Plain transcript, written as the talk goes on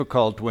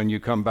difficult when you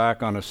come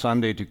back on a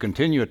Sunday to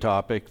continue a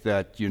topic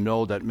that you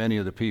know that many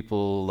of the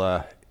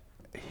people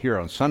here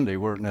on Sunday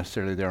weren't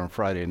necessarily there on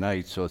Friday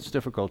night, so it's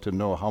difficult to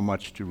know how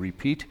much to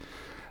repeat.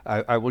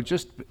 I will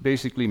just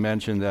basically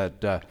mention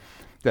that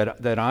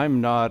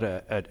I'm not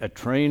a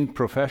trained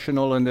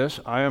professional in this.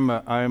 I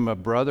am a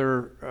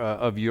brother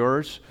of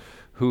yours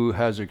who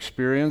has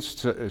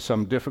experienced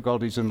some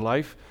difficulties in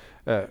life,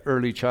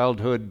 early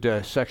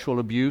childhood sexual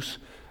abuse.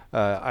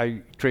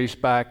 I trace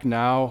back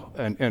now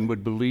and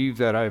would believe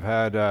that I've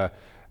had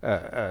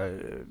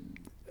an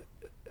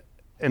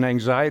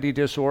anxiety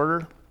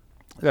disorder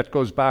that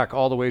goes back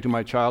all the way to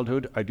my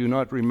childhood. I do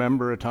not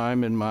remember a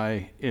time in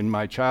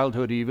my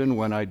childhood even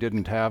when I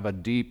didn't have a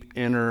deep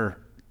inner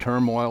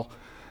turmoil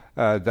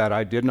that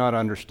I did not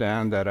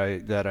understand, that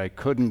I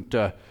couldn't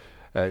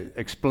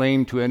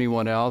explain to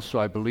anyone else. So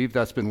I believe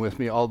that's been with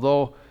me,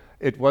 although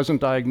it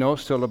wasn't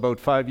diagnosed till about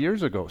 5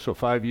 years ago. So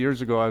 5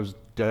 years ago I was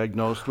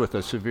diagnosed with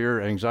a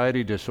severe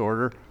anxiety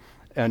disorder,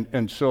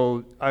 and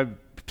so I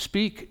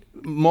speak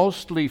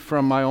mostly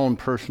from my own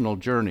personal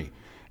journey.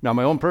 Now,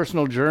 my own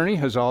personal journey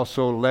has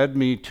also led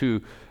me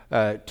to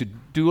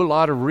do a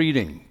lot of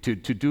reading, to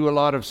do a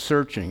lot of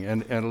searching,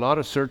 and a lot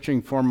of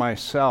searching for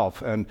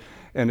myself. And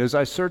as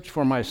I search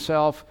for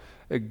myself,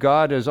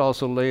 God has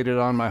also laid it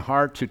on my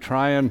heart to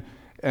try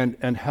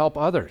and help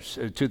others.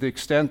 To the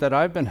extent that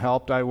I've been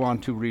helped, I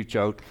want to reach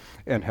out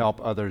and help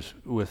others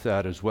with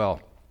that as well.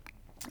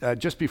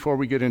 Just before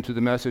we get into the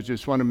message, I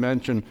just want to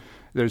mention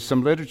there's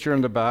some literature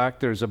in the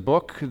back. There's a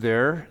book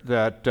there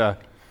that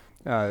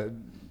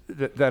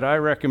I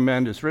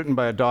recommend. It's written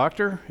by a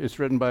doctor.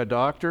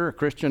 A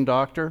Christian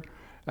doctor,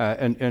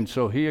 and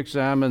so he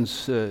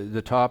examines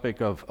the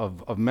topic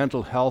of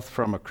mental health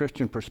from a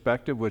Christian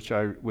perspective, which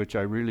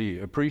I really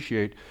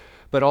appreciate,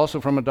 but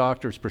also from a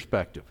doctor's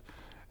perspective.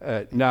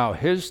 Now,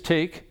 his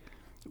take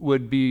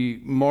would be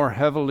more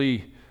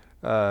heavily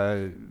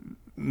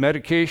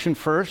medication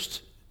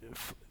first,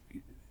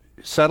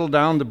 settle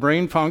down the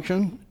brain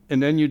function,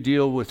 and then you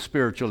deal with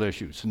spiritual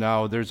issues.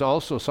 Now, there's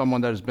also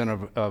someone that has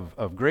been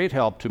of great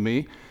help to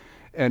me,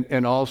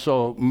 and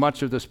also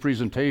much of this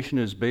presentation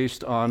is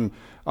based on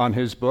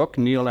his book,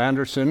 Neil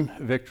Anderson,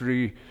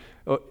 Victory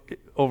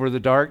Over the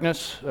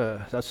Darkness.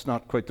 That's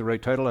not quite the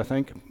right title, I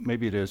think.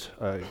 Maybe it is.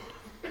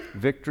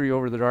 Victory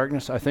Over the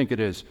Darkness, I think it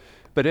is.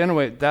 But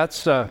anyway,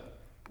 that's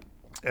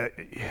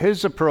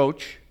his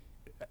approach,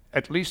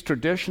 at least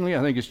traditionally.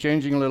 I think it's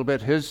changing a little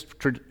bit. His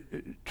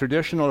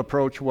traditional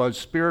approach was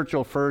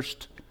spiritual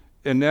first,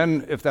 and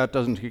then if that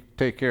doesn't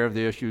take care of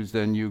the issues,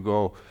 then you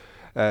go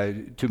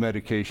to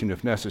medication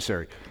if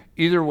necessary.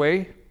 Either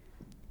way,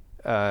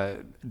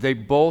 they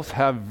both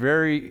have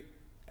very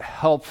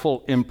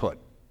helpful input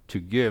to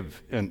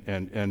give,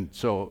 and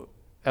so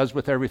as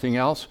with everything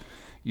else,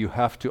 you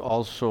have to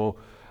also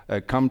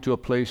come to a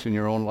place in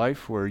your own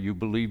life where you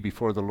believe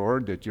before the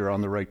Lord that you're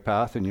on the right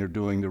path and you're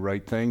doing the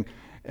right thing,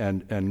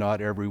 and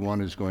not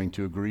everyone is going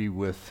to agree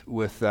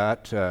with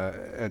that,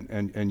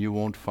 and you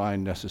won't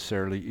find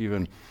necessarily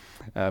even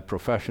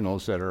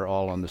professionals that are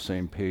all on the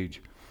same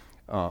page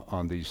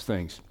on these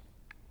things.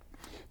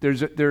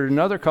 There are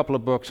another couple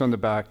of books on the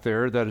back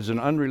there that is an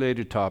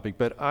unrelated topic,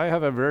 but I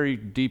have a very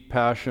deep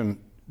passion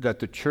that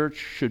the church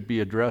should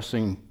be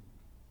addressing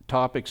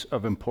topics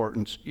of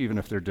importance even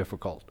if they're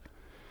difficult.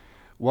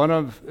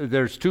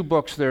 There's two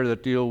books there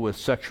that deal with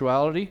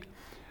sexuality.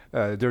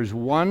 There's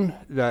one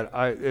that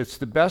it's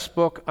the best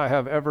book I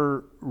have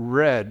ever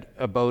read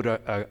about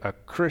a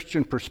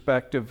Christian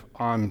perspective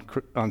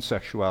on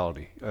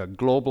sexuality, a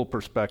global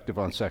perspective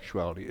on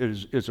sexuality.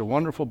 It's a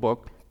wonderful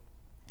book.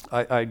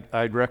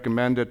 I'd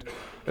recommend it,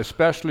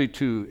 especially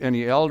to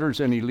any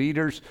elders, any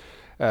leaders,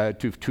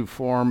 to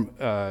form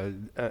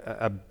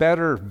a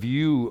better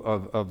view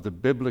of the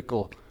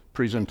biblical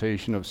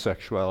presentation of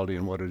sexuality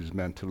and what it is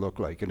meant to look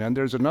like. And then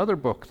there's another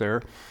book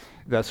there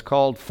that's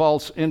called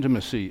False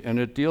Intimacy, and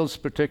it deals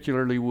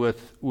particularly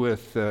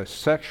with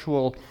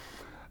sexual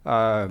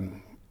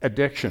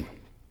addiction.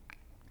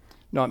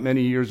 Not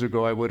many years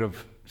ago, I would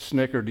have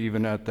snickered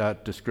even at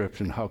that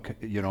description,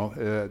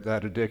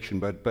 that addiction,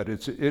 but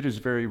it is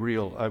very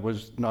real.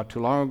 Not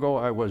too long ago,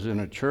 I was in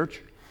a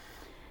church,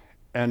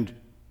 and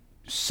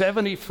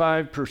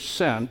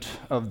 75%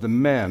 of the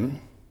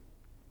men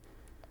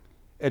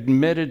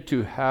admitted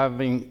to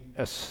having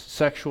a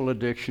sexual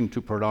addiction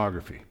to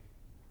pornography,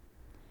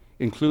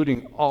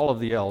 including all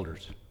of the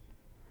elders.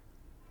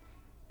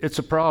 It's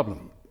a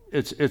problem.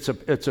 It's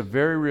a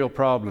very real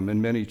problem in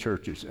many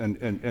churches,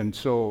 and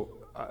so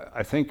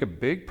I think a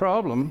big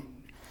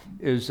problem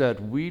is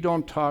that we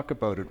don't talk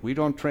about it. We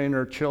don't train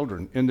our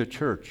children in the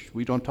church.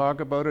 We don't talk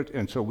about it,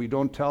 and so we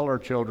don't tell our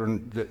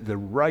children the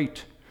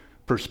right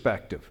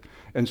perspective.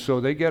 And so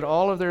they get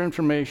all of their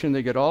information,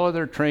 they get all of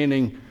their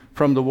training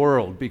from the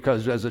world,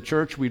 because as a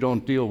church we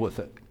don't deal with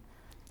it.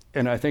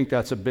 And I think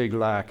that's a big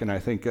lack, and I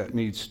think that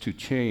needs to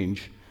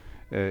change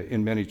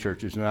in many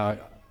churches. Now,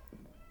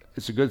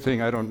 it's a good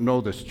thing I don't know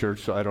this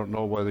church, so I don't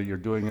know whether you're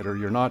doing it or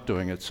you're not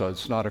doing it, so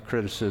it's not a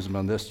criticism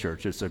on this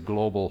church. It's a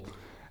global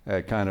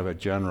kind of a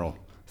general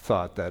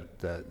thought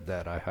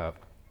that I have.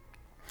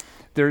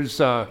 There's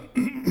a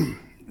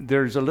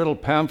little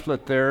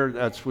pamphlet there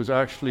that was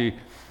actually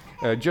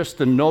just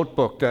the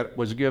notebook that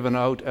was given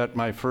out at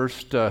my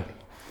first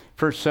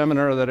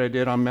seminar that I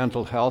did on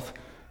mental health.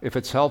 If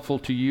it's helpful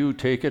to you,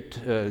 take it.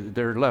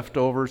 They're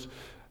leftovers.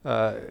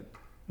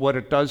 What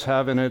it does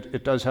have in it,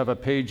 it does have a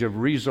page of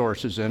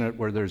resources in it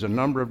where there's a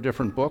number of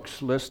different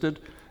books listed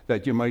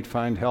that you might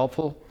find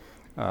helpful.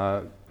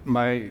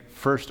 My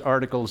first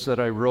articles that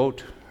I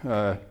wrote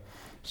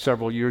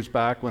several years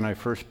back when I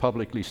first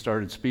publicly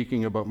started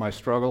speaking about my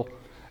struggle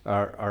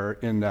are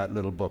in that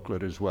little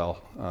booklet as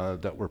well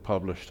that were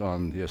published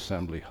on the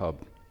Assembly Hub.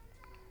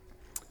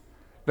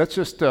 Let's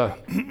just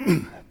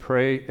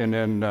pray, and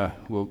then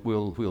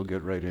we'll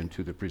get right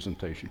into the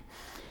presentation.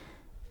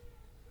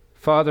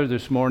 Father,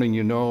 this morning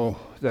you know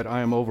that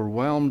I am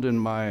overwhelmed in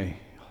my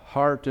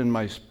heart and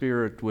my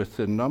spirit with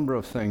the number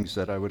of things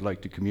that I would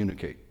like to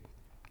communicate.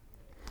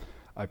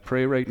 I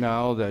pray right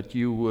now that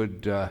you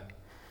would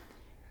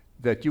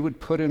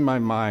put in my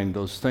mind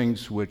those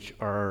things which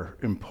are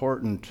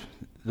important,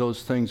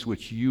 those things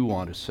which you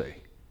want to say.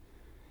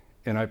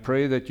 And I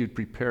pray that you'd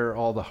prepare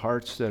all the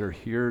hearts that are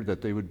here,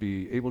 that they would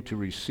be able to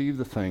receive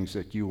the things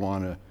that you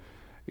want to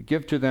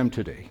give to them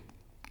today.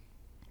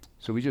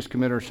 So we just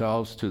commit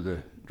ourselves to the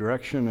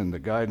direction and the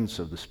guidance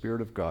of the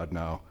Spirit of God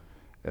now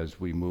as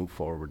we move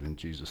forward in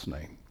Jesus'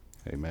 name.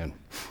 Amen.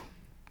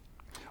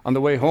 On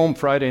the way home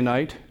Friday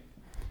night,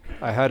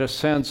 I had a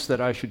sense that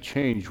I should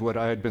change what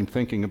I had been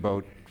thinking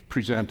about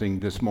presenting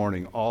this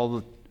morning.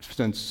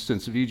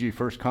 Since VG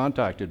first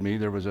contacted me,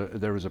 there was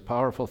a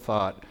powerful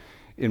thought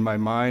in my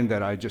mind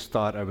that I just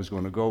thought I was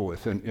going to go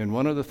with. And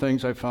one of the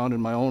things I found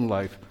in my own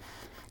life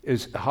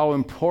is how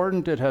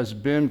important it has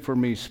been for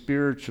me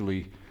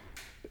spiritually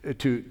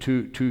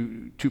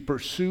to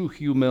pursue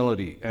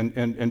humility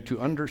and to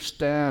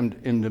understand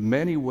in the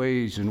many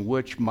ways in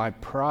which my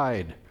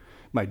pride,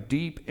 my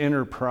deep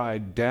inner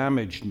pride,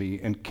 damaged me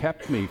and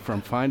kept me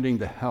from finding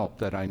the help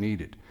that I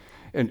needed.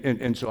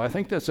 And so I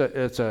think that's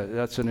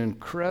an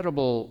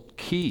incredible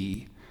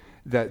key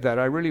that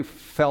I really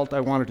felt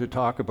I wanted to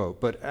talk about.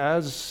 But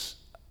as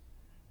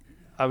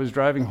I was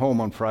driving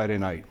home on Friday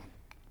night,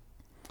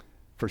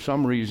 for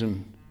some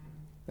reason,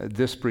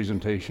 this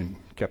presentation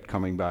kept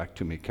coming back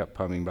to me.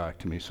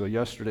 So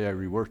yesterday I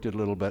reworked it a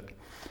little bit,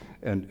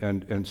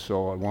 and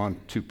so I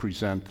want to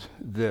present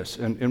this.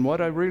 And what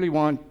I really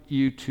want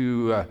you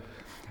to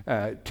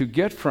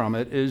get from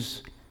it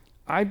is,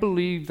 I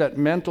believe that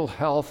mental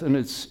health in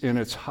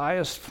its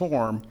highest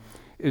form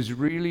is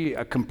really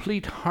a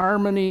complete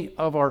harmony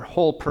of our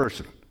whole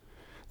person.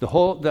 The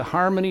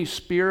harmony,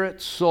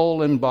 spirit,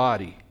 soul, and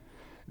body.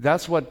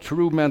 That's what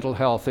true mental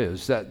health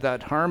is.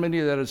 That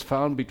harmony that is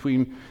found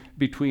between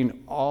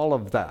all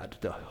of that,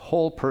 the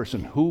whole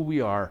person, who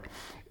we are,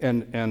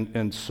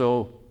 and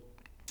so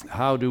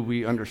how do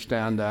we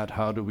understand that?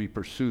 How do we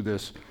pursue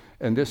this?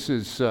 And this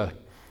is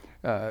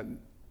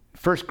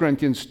 1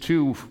 Corinthians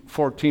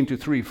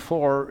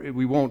 2:14-3:4,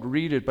 we won't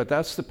read it, but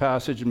that's the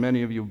passage, and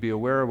many of you will be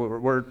aware of it,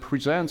 where it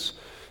presents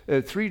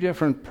three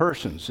different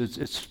persons.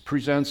 It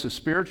presents a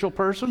spiritual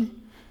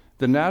person,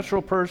 the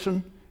natural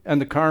person,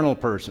 and the carnal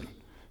person.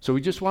 So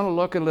we just want to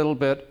look a little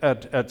bit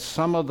at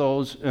some of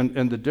those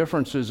and the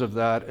differences of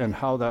that and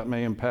how that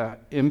may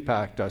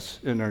impact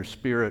us in our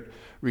spirit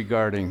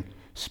regarding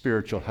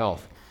spiritual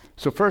health.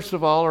 So first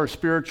of all, our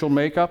spiritual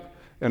makeup,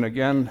 and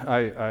again,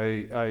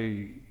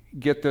 I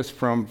get this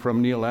from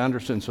Neil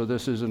Anderson, so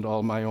this isn't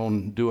all my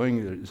own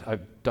doing.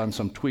 I've done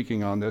some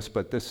tweaking on this,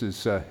 but this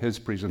is his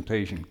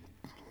presentation.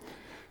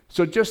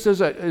 So just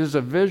as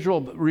a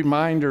visual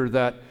reminder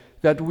that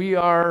we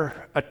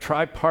are a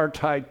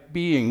tripartite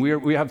being.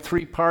 We have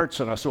three parts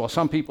in us. Well,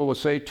 some people will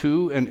say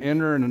two, an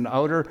inner and an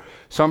outer.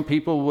 Some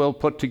people will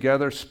put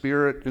together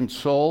spirit and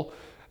soul.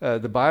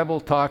 The Bible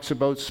talks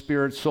about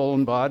spirit, soul,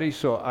 and body,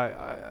 so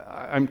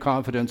I'm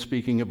confident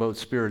speaking about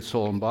spirit,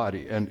 soul, and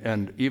body.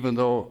 And even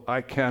though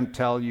I can't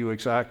tell you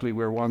exactly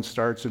where one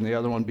starts and the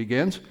other one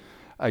begins,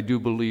 I do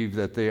believe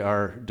that they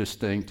are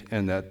distinct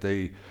and that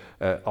they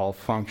all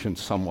function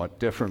somewhat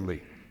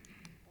differently.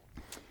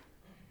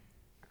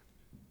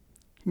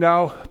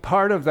 Now,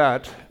 part of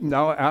that,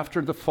 now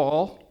after the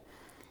fall,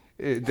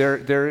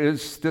 there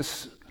is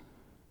this.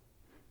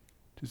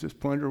 Does this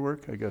pointer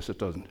work? I guess it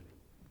doesn't.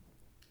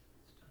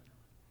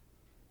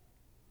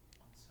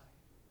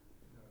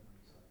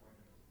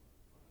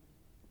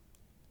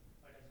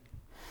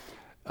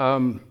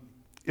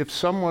 If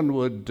someone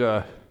would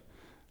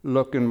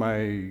look in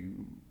my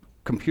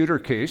computer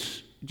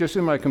case, just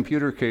in my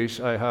computer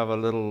case, I have a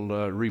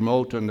little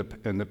remote,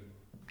 and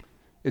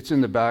it's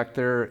in the back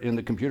there. In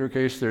the computer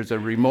case, there's a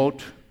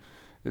remote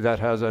that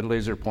has a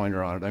laser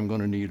pointer on it. I'm going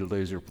to need a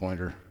laser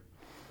pointer.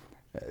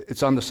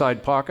 It's on the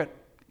side pocket.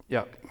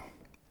 Yeah.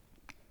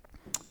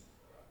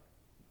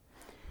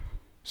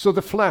 So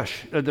the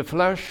flesh,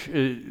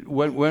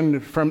 when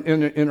from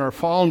in our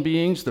fallen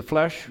beings, the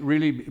flesh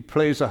really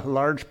plays a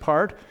large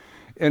part,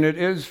 and it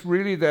is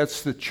really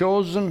that's the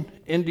chosen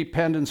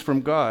independence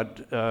from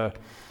God.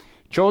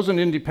 Chosen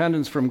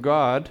independence from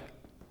God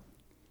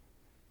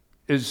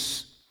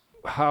is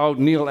how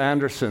Neil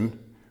Anderson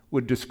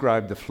would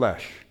describe the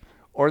flesh,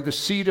 or the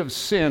seed of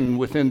sin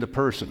within the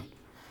person.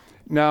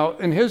 Now,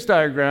 in his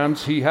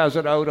diagrams, he has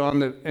it out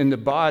in the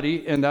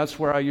body, and that's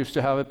where I used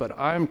to have it, but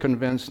I'm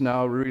convinced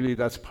now really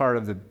that's part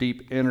of the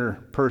deep inner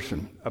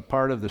person, a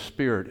part of the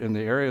spirit. And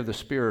the area of the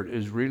spirit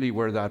is really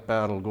where that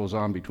battle goes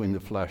on between the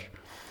flesh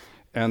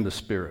and the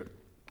spirit.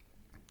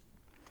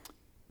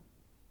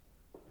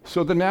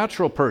 So the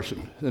natural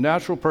person,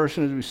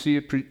 as we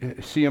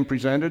see him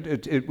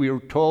presented, we are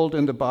told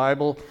in the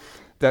Bible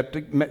that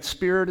the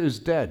spirit is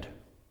dead.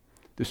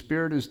 The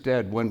spirit is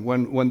dead.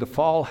 When the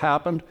fall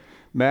happened,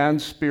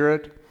 man's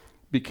spirit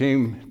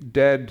became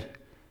dead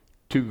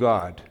to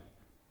God.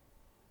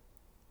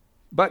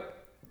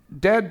 But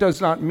dead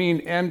does not mean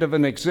end of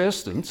an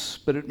existence,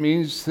 but it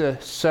means the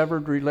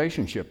severed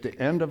relationship, the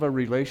end of a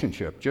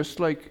relationship. Just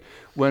like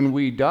when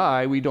we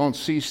die, we don't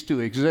cease to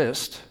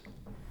exist,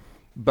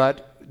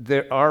 but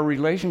our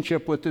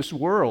relationship with this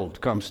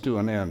world comes to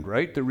an end,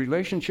 right? The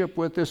relationship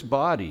with this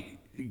body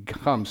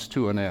comes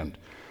to an end.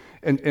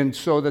 And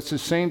so that's the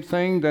same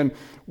thing then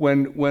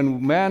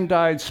when man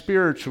died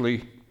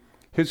spiritually,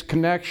 his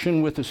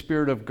connection with the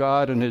Spirit of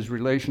God and his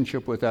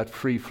relationship with that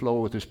free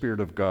flow with the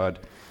Spirit of God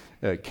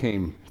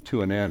came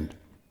to an end.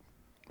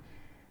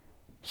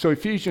 So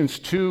Ephesians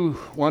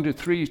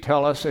 2:1-3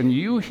 tell us, "And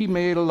you he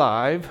made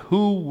alive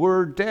who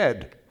were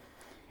dead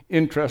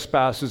in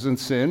trespasses and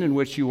sin, in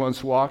which you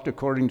once walked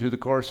according to the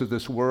course of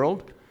this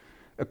world,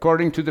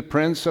 according to the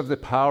prince of the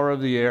power of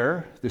the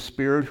air, the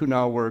spirit who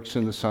now works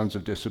in the sons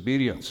of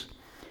disobedience,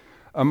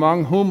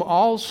 among whom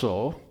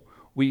also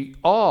we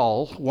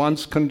all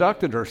once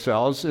conducted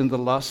ourselves in the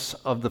lusts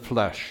of the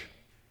flesh,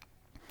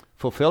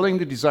 fulfilling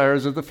the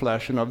desires of the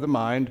flesh and of the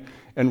mind,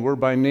 and were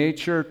by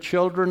nature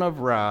children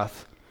of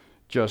wrath,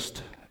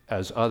 just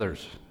as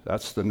others."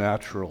 That's the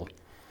natural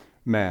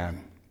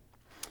man.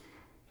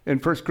 In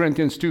 1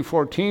 Corinthians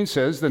 2:14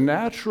 says, "The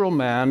natural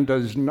man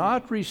does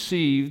not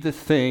receive the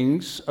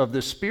things of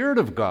the Spirit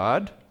of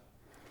God,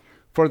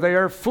 for they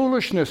are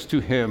foolishness to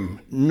him,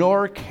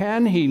 nor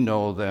can he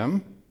know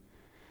them,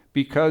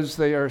 because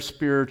they are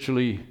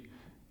spiritually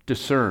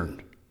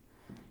discerned."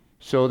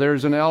 So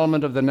there's an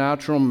element of the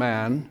natural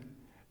man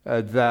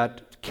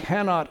that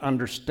cannot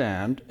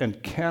understand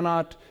and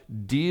cannot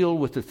deal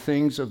with the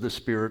things of the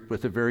Spirit,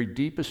 with the very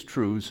deepest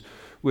truths,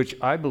 which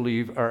I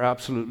believe are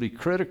absolutely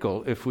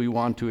critical if we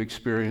want to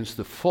experience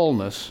the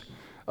fullness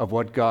of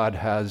what God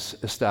has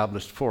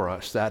established for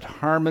us. That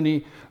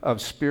harmony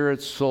of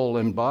spirit, soul,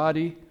 and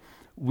body,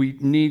 we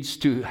needs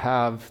to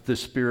have the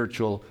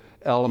spiritual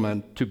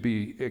element to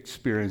be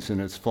experienced in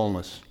its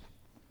fullness.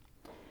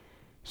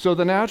 So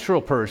the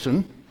natural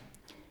person,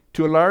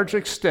 to a large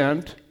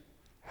extent,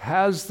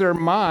 has their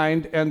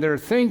mind and their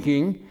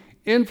thinking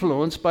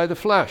influenced by the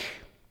flesh.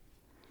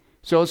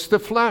 So it's the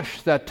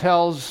flesh that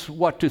tells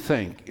what to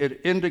think.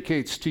 It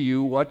indicates to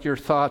you what your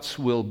thoughts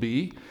will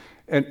be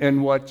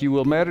and what you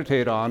will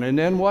meditate on. And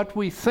then what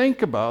we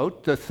think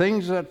about, the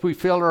things that we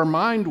fill our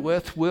mind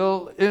with,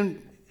 will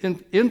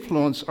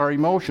influence our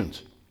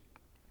emotions.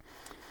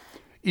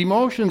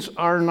 Emotions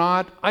are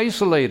not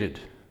isolated.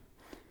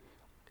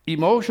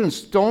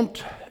 Emotions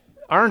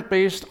aren't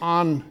based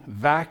on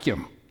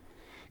vacuum.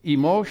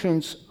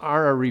 Emotions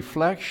are a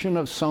reflection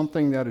of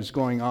something that is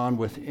going on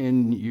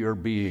within your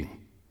being.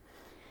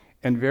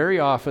 And very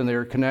often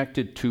they're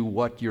connected to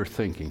what you're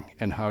thinking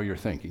and how you're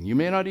thinking. You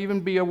may not even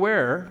be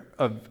aware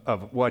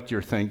of what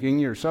you're thinking.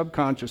 Your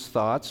subconscious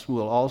thoughts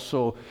will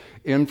also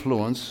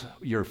influence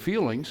your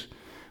feelings,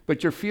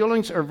 but your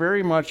feelings are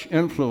very much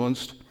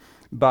influenced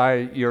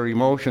by your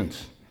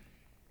emotions.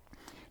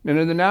 And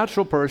in the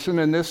natural person,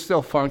 and this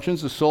still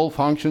functions, the soul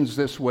functions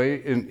this way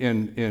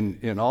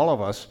in all of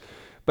us,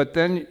 but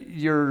then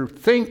your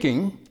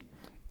thinking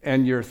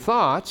and your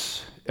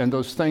thoughts and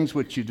those things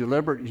which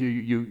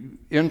you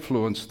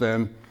influence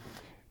then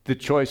the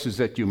choices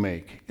that you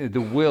make. The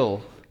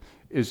will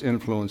is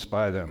influenced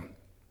by them.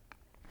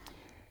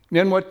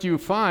 Then what you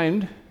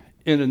find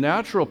in a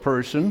natural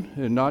person,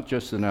 and not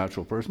just the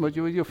natural person, but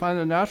you find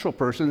the natural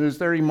person is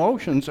their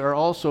emotions are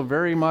also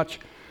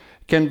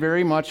can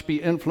very much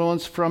be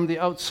influenced from the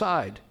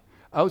outside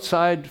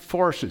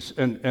forces,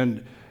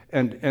 and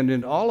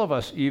in all of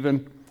us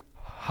even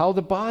how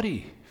the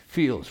body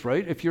feels,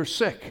 right? If you're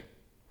sick,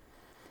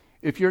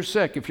 if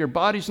your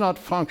body's not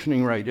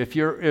functioning right, if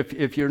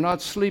you're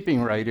not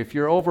sleeping right, if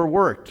you're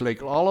overworked,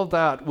 like all of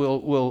that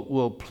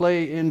will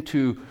play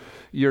into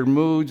your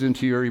moods,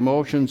 into your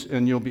emotions,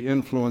 and you'll be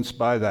influenced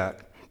by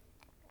that.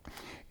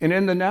 And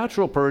in the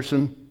natural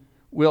person,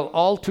 will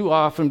all too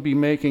often be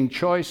making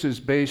choices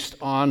based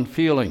on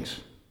feelings.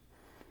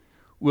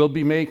 Will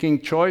be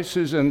making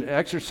choices and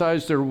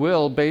exercise their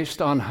will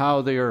based on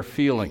how they are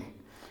feeling.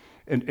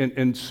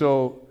 And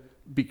so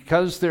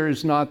because there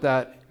is not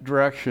that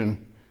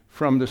direction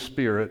from the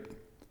Spirit,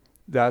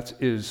 that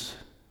is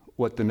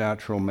what the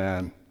natural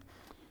man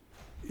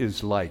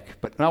is like.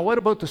 But now what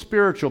about the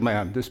spiritual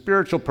man, the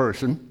spiritual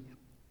person?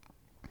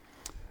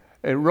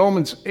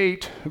 Romans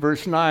 8,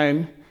 verse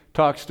 9,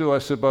 talks to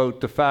us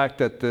about the fact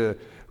that the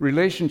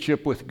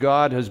relationship with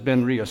God has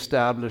been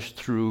reestablished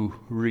through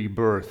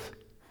rebirth.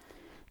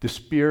 the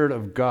Spirit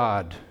of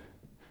God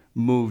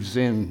moves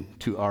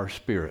into our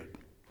spirit.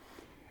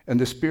 And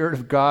the Spirit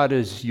of God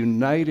is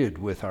united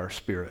with our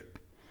spirit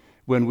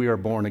when we are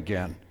born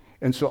again.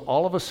 And so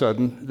all of a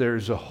sudden,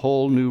 there's a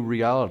whole new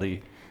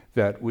reality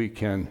that we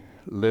can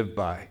live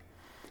by.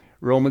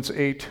 Romans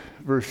 8,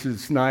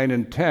 verses 9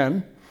 and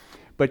 10,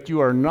 but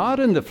you are not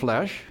in the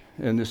flesh,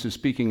 and this is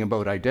speaking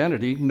about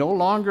identity, no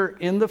longer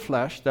in the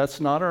flesh, that's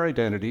not our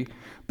identity,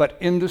 but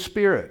in the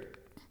Spirit,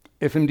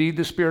 if indeed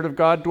the Spirit of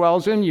God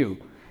dwells in you.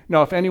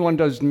 Now, if anyone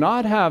does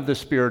not have the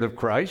Spirit of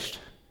Christ,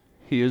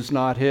 he is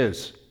not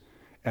his.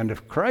 And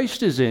if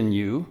Christ is in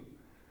you,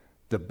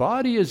 the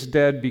body is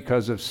dead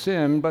because of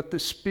sin, but the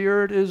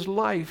Spirit is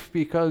life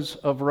because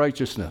of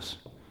righteousness.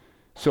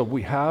 So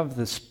we have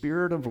the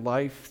Spirit of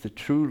life, the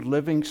true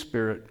living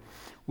Spirit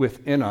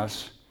within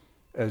us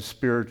as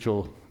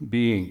spiritual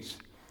beings.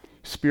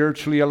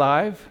 Spiritually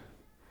alive,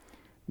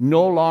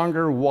 no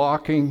longer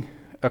walking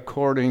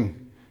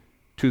according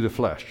to the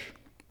flesh.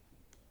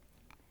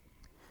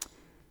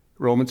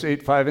 Romans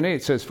 8, 5 and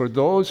 8 says, for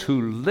those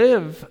who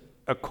live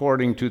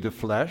according to the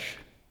flesh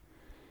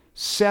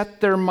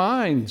set their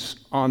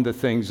minds on the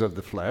things of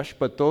the flesh,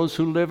 but those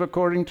who live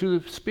according to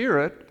the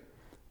Spirit,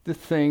 the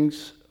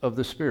things of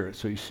the Spirit.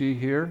 So you see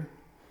here,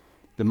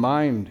 the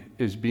mind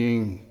is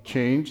being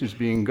changed, is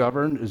being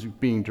governed, is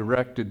being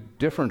directed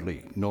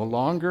differently. No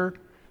longer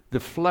the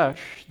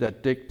flesh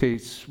that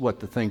dictates what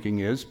the thinking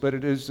is, but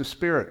it is the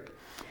Spirit.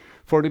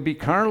 For to be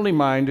carnally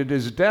minded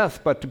is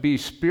death, but to be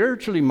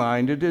spiritually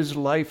minded is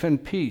life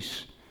and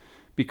peace.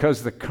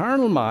 Because the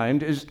carnal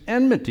mind is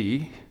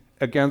enmity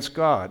against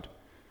God.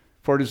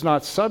 For it is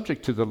not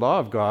subject to the law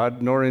of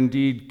God, nor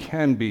indeed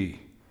can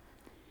be.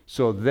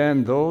 So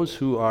then those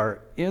who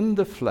are in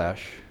the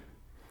flesh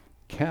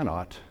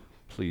cannot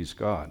please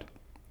God.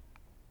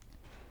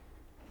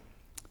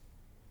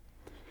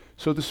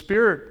 So the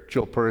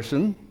spiritual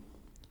person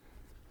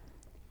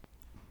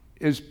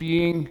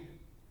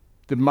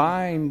the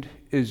mind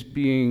is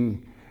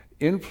being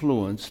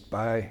influenced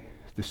by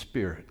the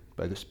Spirit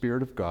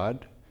of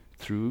God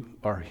through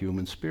our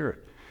human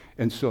spirit.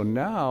 And so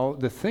now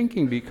the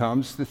thinking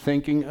becomes the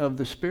thinking of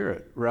the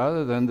Spirit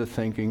rather than the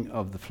thinking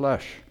of the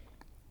flesh.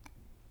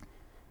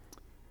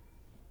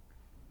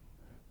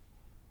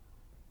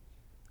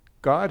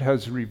 God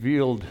has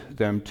revealed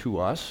them to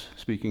us,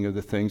 speaking of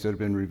the things that have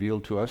been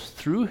revealed to us,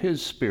 through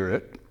His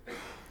Spirit.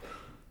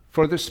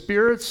 For the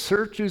Spirit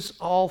searches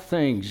all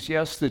things,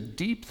 yes, the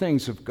deep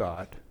things of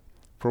God.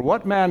 For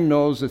what man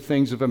knows the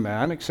things of a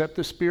man except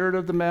the spirit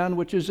of the man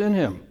which is in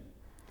him?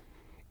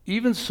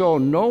 Even so,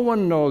 no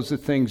one knows the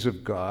things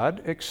of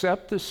God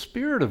except the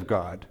Spirit of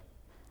God.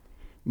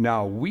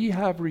 Now we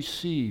have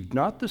received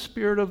not the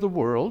spirit of the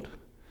world,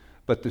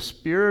 but the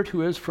Spirit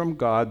who is from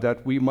God,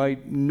 that we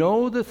might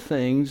know the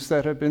things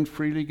that have been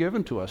freely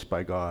given to us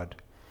by God.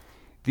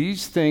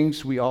 These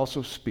things we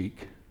also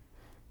speak,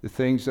 the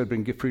things that have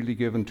been freely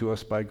given to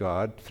us by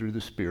God through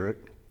the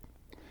Spirit,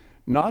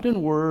 not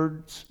in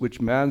words which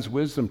man's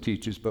wisdom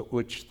teaches, but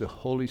which the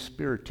Holy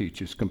Spirit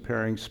teaches,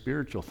 comparing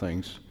spiritual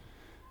things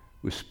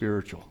with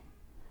spiritual.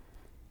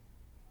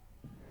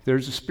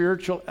 There's a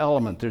spiritual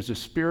element, there's a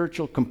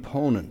spiritual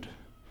component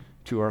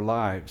to our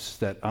lives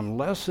that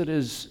unless it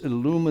is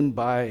illumined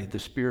by the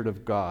Spirit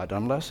of God,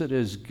 unless it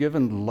is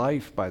given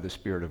life by the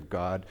Spirit of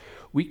God,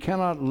 we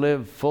cannot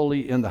live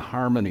fully in the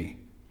harmony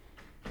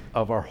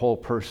of our whole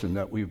person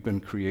that we've been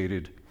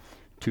created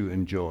to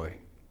enjoy.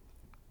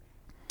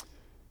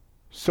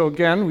 So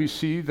again, we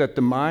see that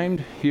the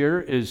mind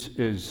here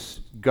is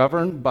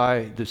governed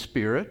by the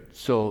Spirit.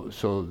 So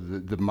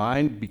the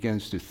mind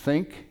begins to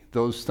think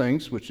those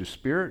things which the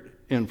Spirit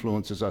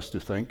influences us to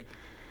think.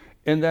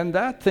 And then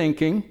that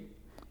thinking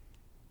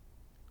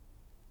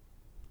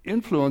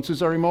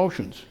influences our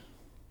emotions.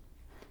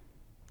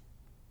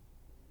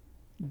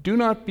 Do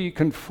not be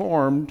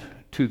conformed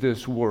to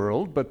this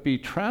world, but be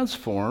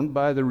transformed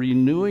by the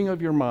renewing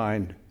of your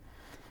mind,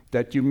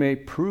 that you may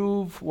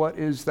prove what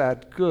is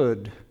that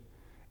good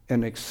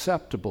and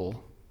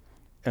acceptable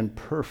and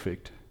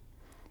perfect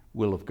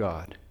will of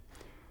God.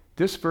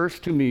 This verse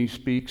to me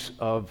speaks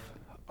of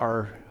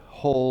our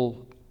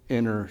whole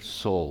inner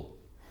soul.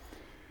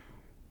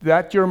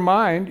 That your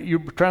mind, you're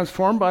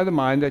transformed by the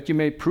mind, that you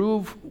may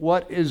prove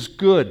what is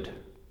good.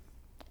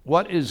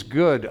 What is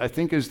good, I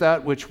think, is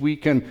that which we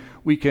can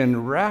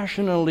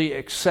rationally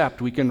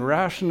accept, we can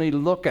rationally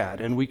look at,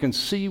 and we can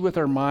see with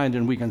our mind,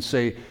 and we can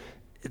say,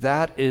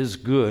 that is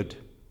good.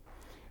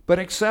 But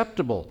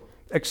acceptable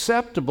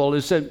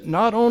is that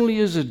not only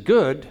is it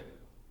good,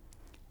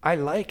 I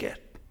like it.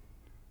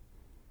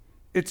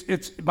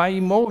 It's my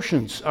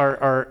emotions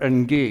are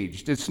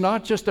engaged. It's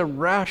not just a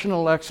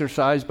rational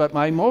exercise, but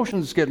my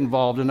emotions get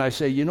involved, and I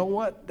say, you know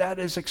what? That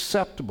is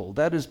acceptable.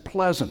 That is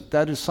pleasant.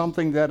 That is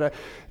something that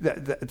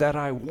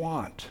I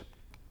want.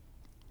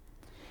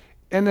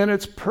 And then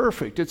it's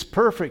perfect. It's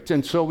perfect.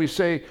 And so we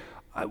say,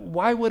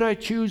 why would I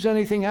choose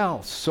anything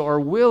else? So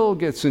our will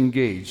gets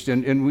engaged,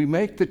 and we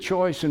make the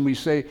choice, and we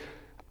say,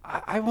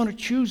 I want to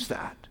choose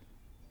that.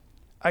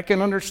 I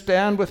can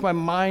understand with my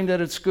mind that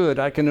it's good.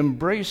 I can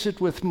embrace it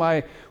with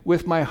my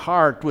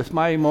heart, with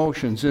my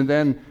emotions, and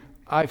then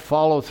I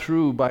follow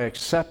through by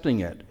accepting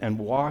it and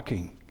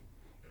walking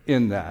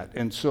in that.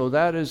 And so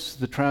that is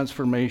the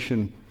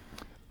transformation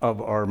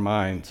of our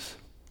minds.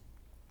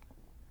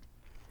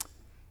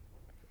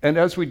 And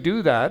as we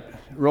do that,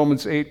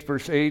 Romans 8,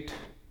 verse 8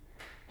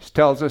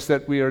 tells us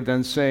that we are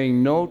then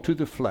saying no to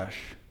the flesh.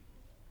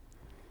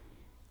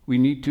 We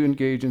need to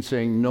engage in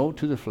saying no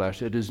to the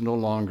flesh. It is no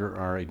longer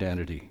our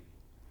identity.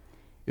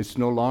 It's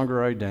no longer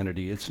our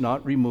identity. It's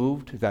not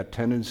removed. That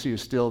tendency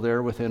is still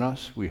there within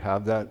us. We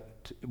have that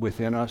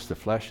within us. The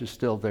flesh is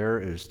still there.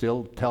 It is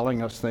still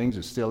telling us things.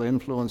 It's still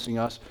influencing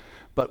us.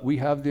 But we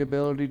have the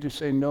ability to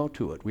say no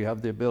to it. We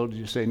have the ability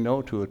to say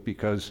no to it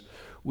because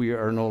we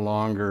are no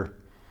longer,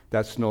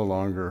 that's no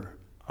longer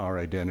our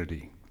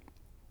identity.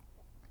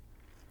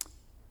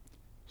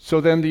 So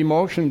then the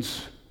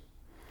emotions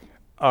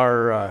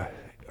are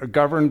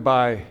governed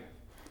by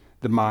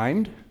the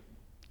mind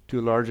to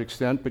a large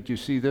extent, but you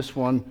see this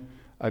one,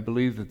 I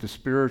believe that the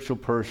spiritual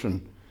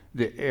person,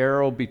 the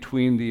arrow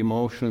between the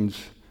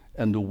emotions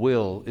and the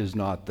will is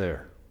not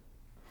there.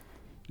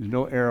 There's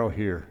no arrow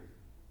here.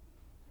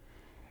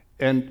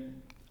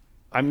 And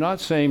I'm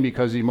not saying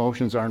because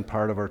emotions aren't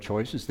part of our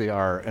choices, they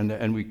are,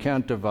 and we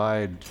can't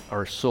divide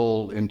our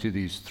soul into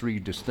these three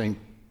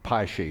distinct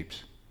pie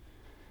shapes.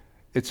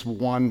 It's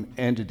one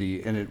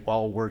entity, and it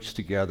all works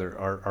together.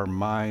 Our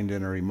mind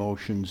and our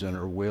emotions and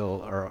our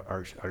will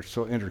are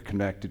so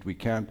interconnected, we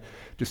can't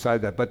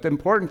decide that. But the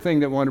important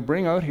thing that I want to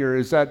bring out here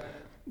is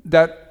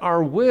that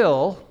our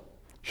will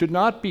should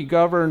not be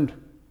governed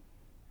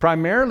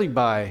primarily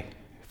by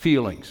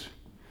feelings.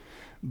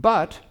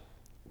 But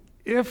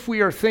if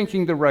we are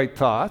thinking the right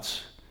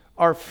thoughts,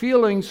 our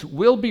feelings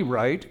will be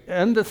right,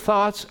 and the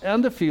thoughts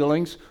and the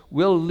feelings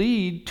will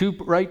lead to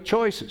right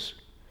choices.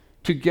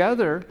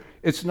 Together,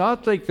 it's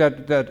not like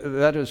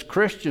that as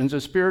Christians,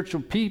 as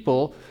spiritual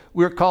people,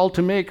 we're called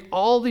to make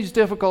all these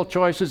difficult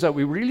choices that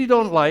we really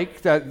don't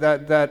like,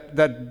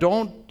 that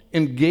don't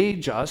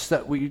engage us,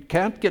 that we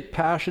can't get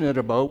passionate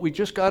about. We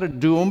just got to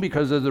do them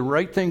because they're the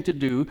right thing to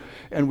do,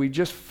 and we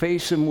just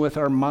face them with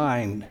our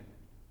mind.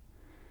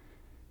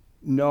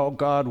 No,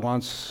 God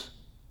wants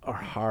our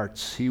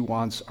hearts. He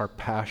wants our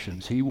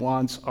passions. He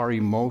wants our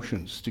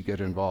emotions to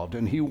get involved,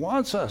 and He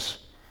wants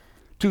us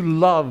to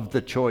love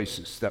the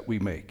choices that we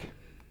make.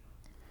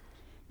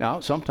 Now,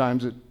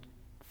 sometimes it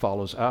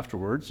follows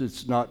afterwards.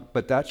 It's not,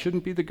 but that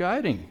shouldn't be the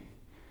guiding.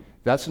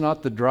 That's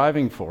not the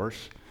driving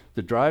force.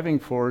 The driving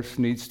force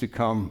needs to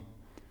come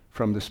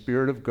from the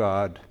Spirit of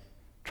God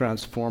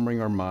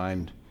transforming our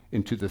mind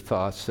into the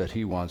thoughts that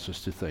He wants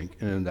us to think,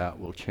 and then that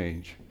will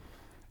change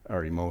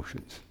our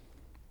emotions.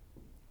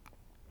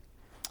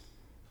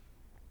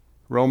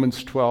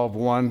 Romans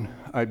 12:1,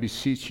 I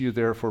beseech you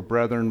therefore,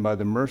 brethren, by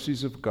the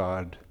mercies of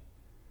God,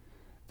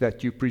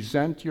 that you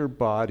present your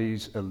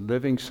bodies a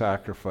living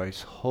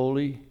sacrifice,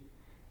 holy,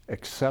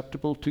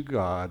 acceptable to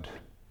God,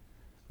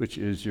 which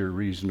is your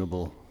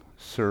reasonable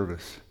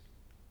service.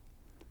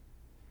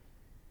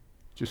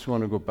 Just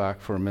want to go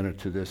back for a minute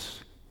to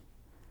this.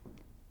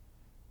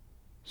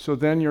 So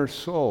then your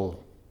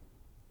soul,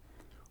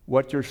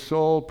 what your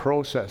soul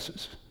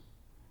processes,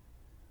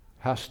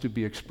 has to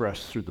be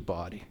expressed through the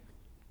body.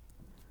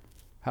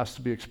 Has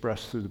to be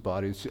expressed through the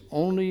body. It's the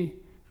only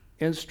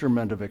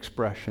instrument of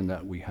expression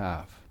that we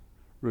have,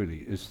 really,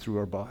 is through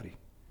our body.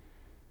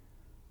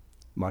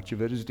 Much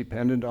of it is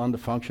dependent on the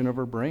function of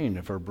our brain.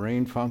 If our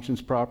brain functions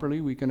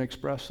properly, we can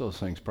express those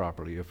things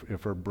properly.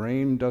 If our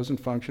brain doesn't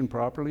function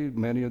properly,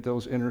 many of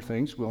those inner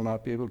things will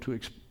not be able to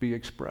be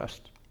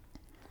expressed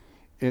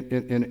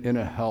in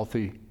a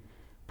healthy,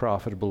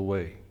 profitable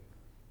way.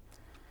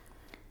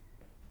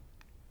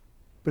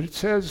 But it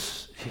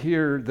says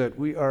here that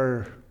we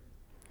are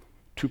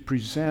to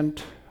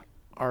present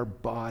our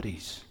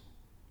bodies.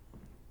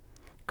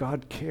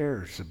 God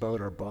cares about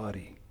our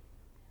body.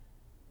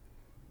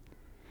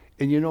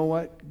 And you know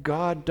what?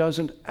 God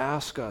doesn't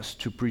ask us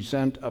to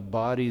present a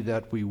body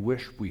that we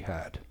wish we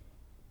had.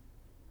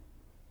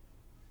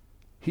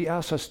 He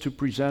asks us to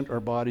present our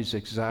bodies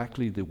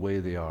exactly the way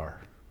they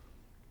are.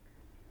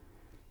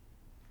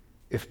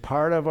 If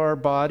part of our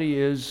body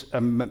is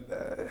a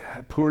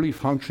poorly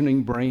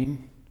functioning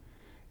brain,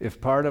 if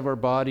part of our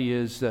body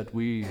is that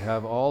we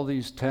have all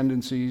these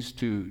tendencies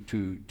to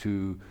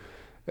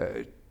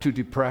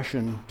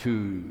depression,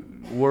 to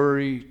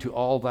worry, to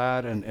all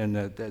that, and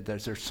that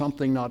there's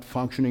something not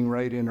functioning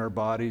right in our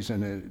bodies,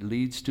 and it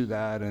leads to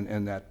that,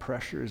 and that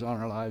pressure is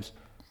on our lives,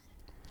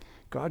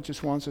 God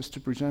just wants us to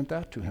present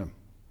that to Him.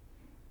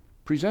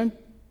 Present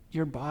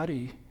your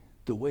body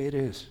the way it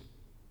is.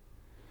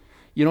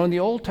 You know, in the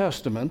Old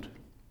Testament,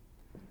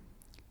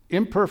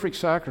 imperfect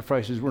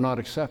sacrifices were not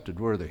accepted,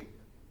 were they?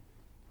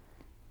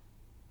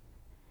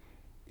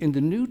 In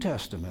the New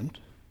Testament,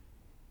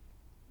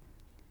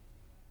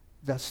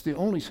 that's the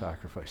only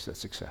sacrifice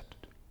that's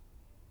accepted.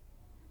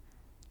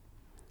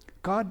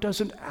 God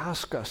doesn't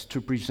ask us to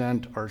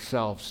present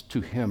ourselves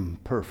to Him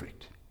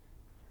perfect.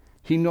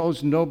 He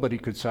knows nobody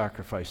could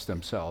sacrifice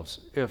themselves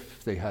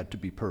if they had to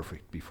be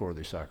perfect before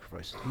they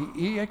sacrificed.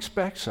 He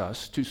expects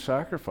us to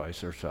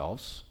sacrifice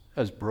ourselves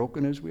as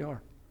broken as we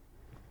are.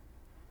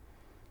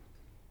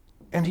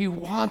 And he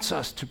wants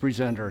us to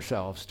present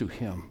ourselves to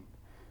him.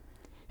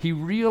 He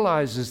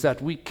realizes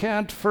that we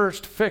can't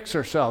first fix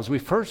ourselves. We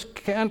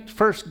can't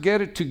first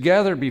get it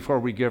together before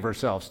we give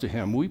ourselves to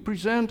him. We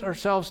present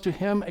ourselves to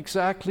him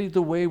exactly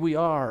the way we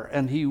are,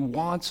 and he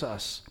wants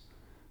us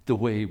the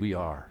way we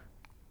are.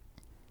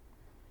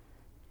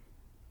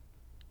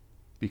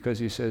 Because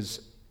he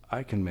says,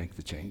 I can make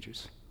the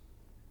changes.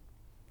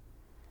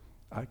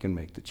 I can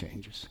make the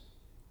changes.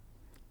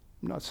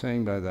 I'm not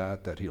saying by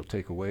that he'll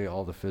take away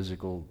all the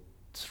physical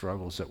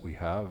struggles that we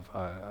have.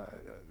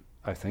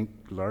 I think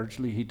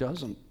largely he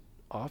doesn't.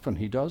 Often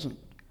he doesn't.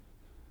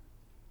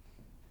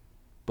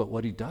 But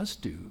what he does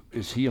do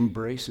is he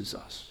embraces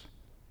us.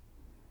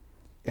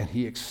 And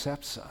he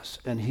accepts us.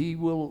 And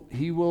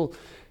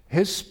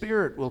his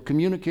Spirit will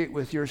communicate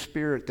with your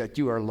spirit that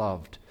you are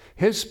loved.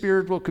 His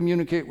Spirit will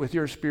communicate with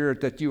your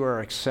spirit that you are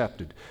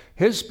accepted.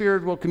 His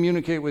Spirit will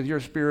communicate with your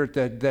spirit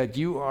that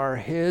you are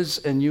his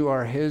and you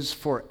are his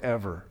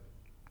forever.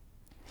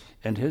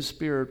 And his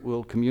Spirit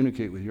will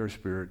communicate with your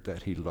spirit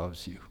that he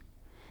loves you.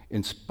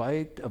 In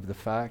spite of the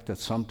fact that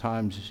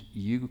sometimes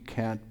you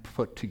can't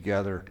put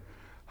together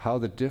how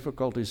the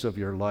difficulties of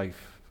your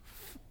life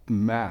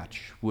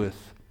match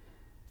with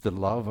the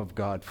love of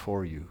God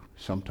for you.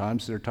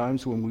 Sometimes there are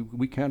times when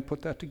we can't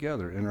put that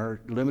together. In our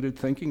limited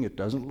thinking, it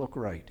doesn't look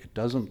right. It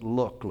doesn't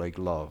look like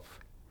love.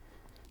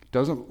 It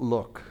doesn't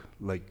look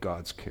like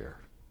God's care.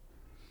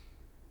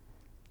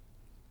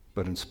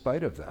 But in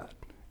spite of that,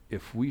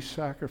 if we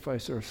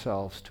sacrifice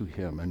ourselves to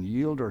him and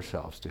yield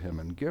ourselves to him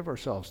and give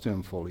ourselves to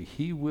him fully,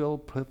 he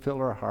will fill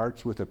our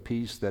hearts with a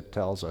peace that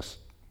tells us,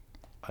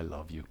 I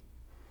love you.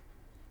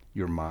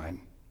 You're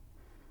mine.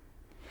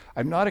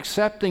 I'm not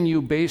accepting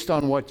you based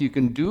on what you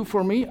can do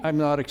for me. I'm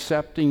not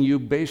accepting you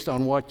based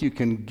on what you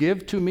can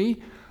give to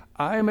me.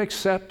 I'm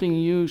accepting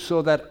you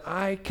so that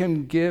I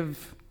can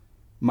give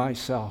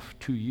myself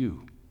to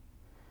you.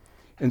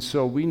 And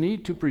so we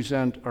need to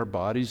present our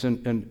bodies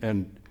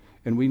and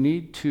we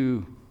need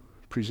to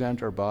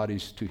present our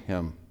bodies to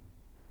him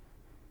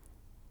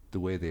the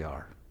way they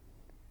are.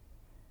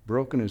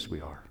 Broken as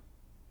we are.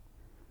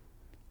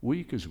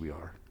 Weak as we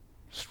are.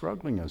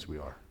 Struggling as we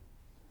are.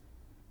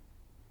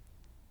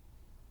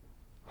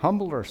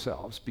 Humble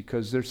ourselves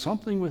because there's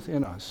something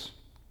within us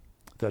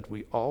that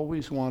we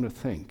always want to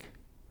think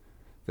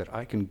that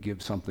I can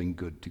give something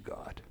good to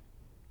God.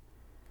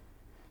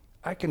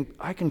 I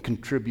can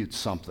contribute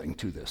something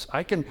to this.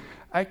 I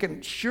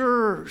can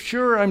sure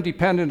I'm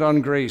dependent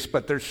on grace,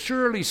 but there's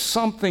surely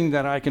something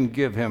that I can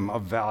give him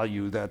of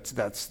value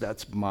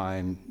that's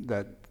mine,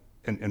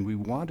 and we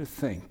want to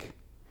think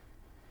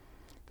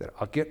that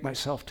I'll get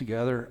myself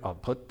together, I'll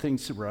put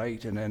things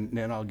right, and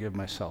then I'll give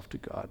myself to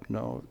God.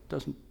 No, it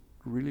doesn't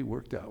really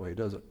work that way,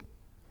 does it?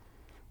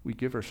 We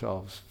give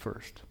ourselves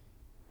first,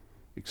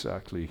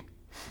 exactly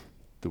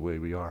the way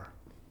we are.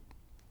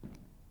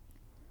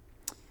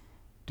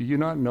 Do you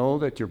not know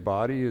that your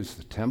body is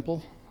the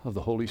temple of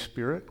the Holy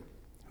Spirit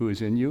who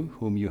is in you,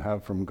 whom you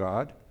have from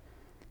God?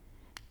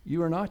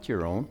 You are not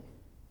your own,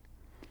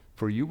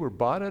 for you were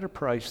bought at a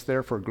price.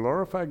 Therefore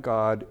glorify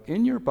God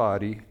in your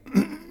body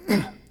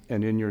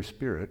and in your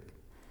spirit,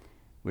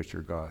 which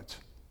are God's.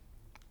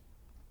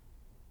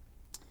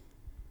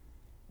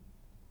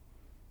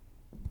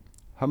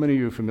 How many of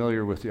you are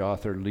familiar with the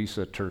author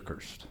Lisa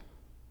TerKeurst?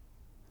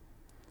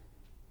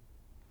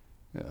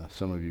 Yeah,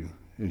 some of you.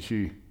 And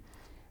she,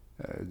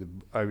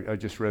 I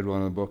just read one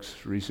of the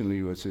books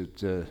recently. Was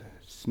it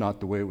It's Not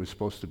the Way It Was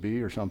Supposed to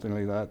Be, or something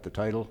like that, the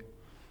title,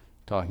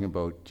 talking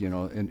about,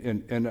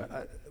 and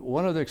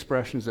one of the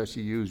expressions that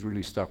she used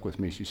really stuck with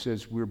me. She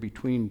says, we're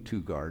between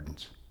two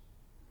gardens.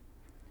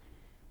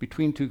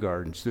 Between two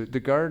gardens.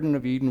 The Garden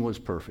of Eden was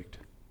perfect,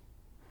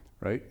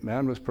 right?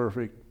 Man was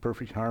perfect,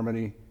 perfect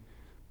harmony,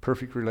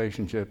 perfect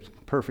relationships,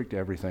 perfect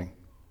everything.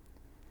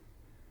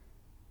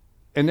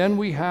 And then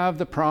we have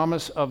the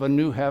promise of a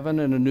new heaven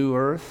and a new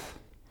earth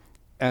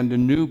and a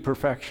new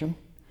perfection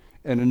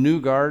and a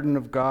new garden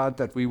of God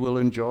that we will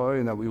enjoy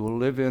and that we will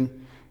live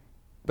in.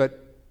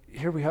 But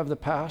here we have the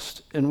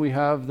past and we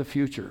have the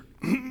future.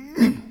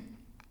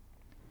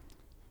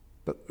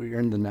 But we're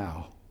in the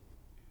now.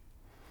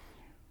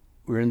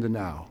 We're in the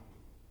now.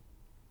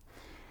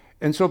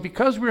 And so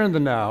because we're in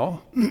the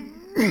now,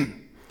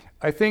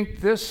 I think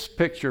this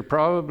picture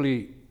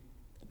probably,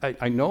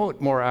 I know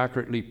it more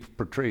accurately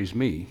portrays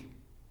me,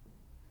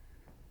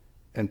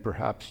 and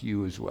perhaps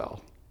you as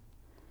well.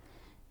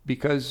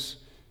 Because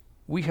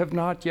we have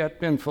not yet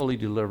been fully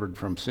delivered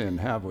from sin,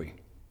 have we?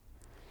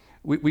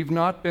 We've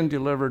not been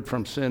delivered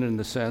from sin in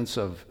the sense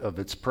of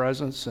its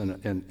presence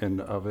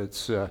and of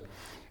its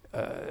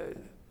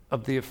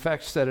of the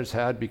effects that it's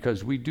had,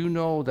 because we do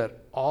know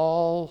that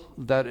all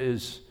that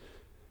is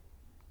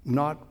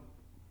not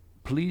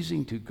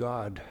pleasing to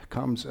God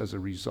comes as a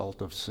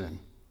result of sin.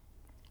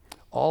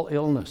 All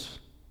illness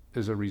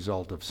is a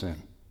result of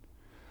sin.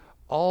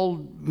 all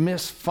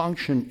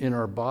misfunction in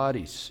our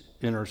bodies,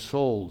 in our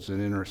souls, and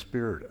in our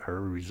spirit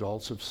are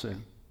results of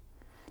sin.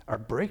 Are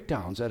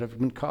breakdowns that have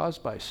been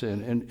caused by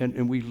sin.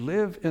 And we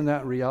live in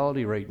that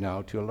reality right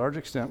now. To a large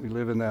extent, we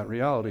live in that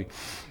reality.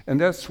 And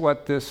that's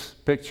what this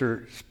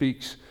picture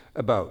speaks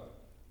about.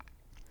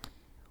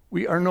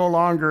 We are no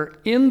longer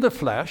in the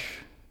flesh,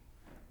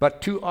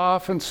 but too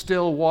often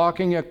still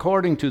walking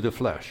according to the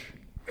flesh.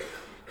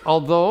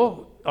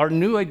 Although our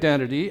new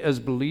identity as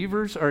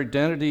believers, our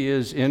identity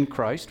is in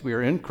Christ. We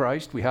are in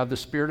Christ. We have the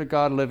Spirit of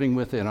God living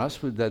within us.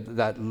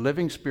 That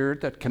living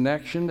Spirit, that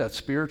connection, that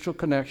spiritual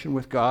connection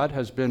with God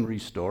has been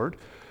restored.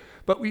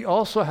 But we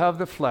also have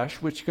the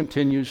flesh, which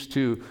continues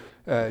to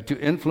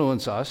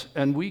influence us,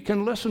 and we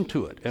can listen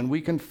to it, and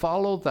we can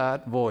follow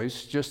that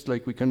voice just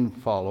like we can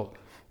follow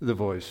the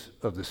voice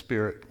of the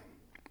Spirit.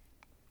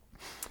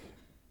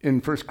 In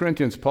 1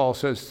 Corinthians, Paul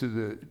says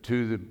to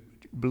the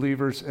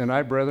believers, "And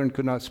I, brethren,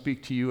 could not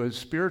speak to you as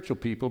spiritual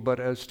people, but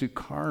as to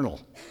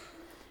carnal."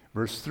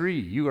 Verse 3,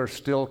 "You are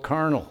still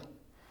carnal.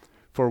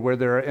 For where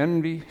there are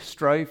envy,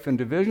 strife, and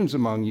divisions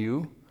among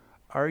you,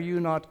 are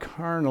you not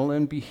carnal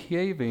and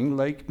behaving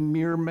like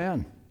mere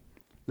men,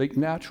 like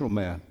natural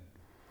men?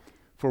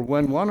 For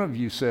when one of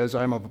you says,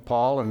 'I'm of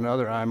Paul,' and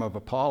another, 'I'm of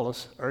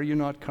Apollos,' are you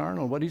not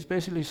carnal?" What he's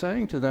basically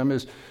saying to them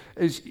is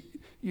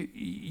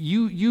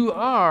you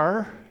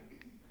are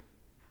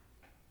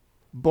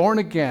born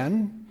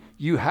again.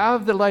 You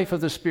have the life of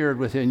the Spirit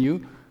within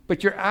you,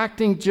 but you're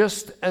acting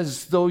just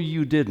as though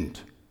you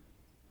didn't.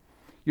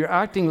 You're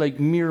acting like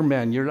mere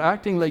men. You're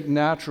acting like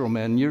natural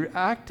men. You're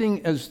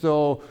acting as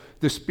though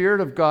the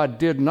Spirit of God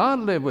did not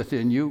live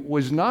within you,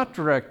 was not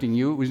directing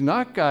you, was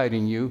not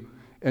guiding you,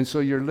 and so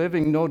you're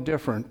living no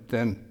different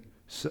than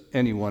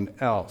anyone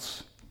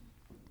else.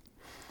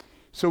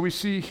 So we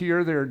see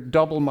here they're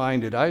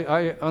double-minded.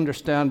 I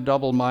understand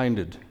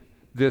double-minded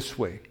this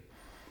way,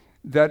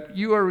 that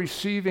you are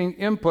receiving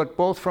input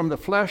both from the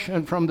flesh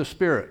and from the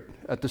Spirit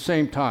at the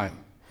same time,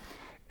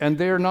 and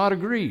they are not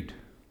agreed.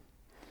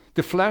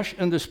 The flesh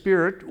and the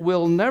Spirit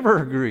will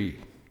never agree.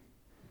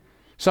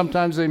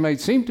 Sometimes they might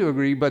seem to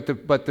agree, but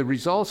the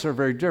results are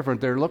very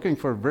different. They're looking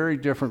for very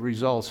different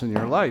results in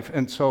your life.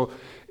 And so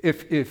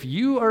if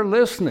you are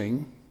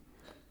listening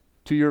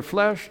to your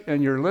flesh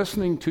and you're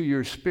listening to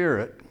your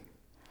Spirit,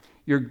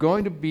 you're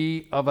going to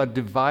be of a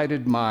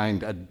divided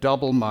mind, a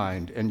double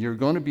mind, and you're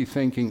going to be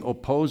thinking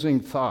opposing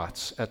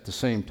thoughts at the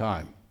same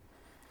time.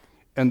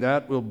 And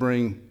that will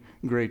bring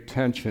great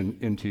tension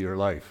into your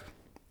life.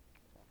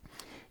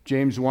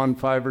 James 1,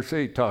 5, verse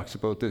 8 talks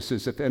about this. It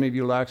says, "If any of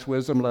you lacks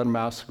wisdom, let him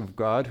ask of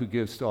God, who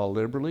gives to all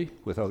liberally,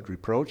 without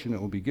reproach, and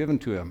it will be given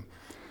to him.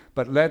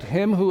 But let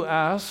him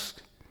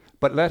ask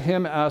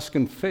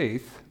in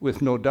faith,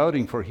 with no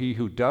doubting, for he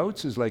who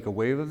doubts is like a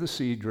wave of the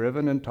sea,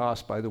 driven and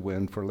tossed by the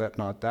wind. For let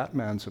not that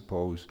man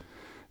suppose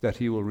that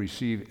he will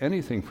receive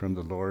anything from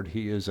the Lord.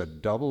 He is a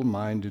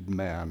double-minded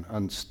man,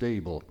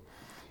 unstable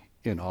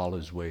in all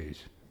his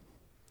ways."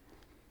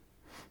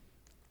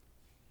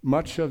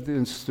 Much of the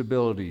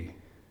instability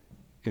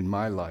in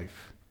my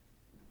life,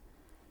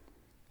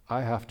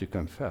 I have to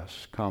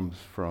confess, comes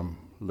from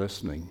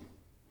listening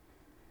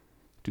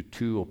to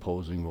two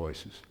opposing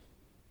voices.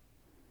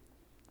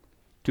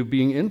 To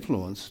being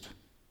influenced,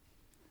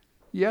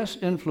 yes,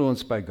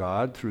 influenced by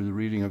God through the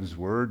reading of His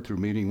Word, through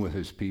meeting with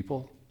His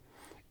people,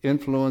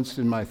 influenced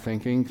in my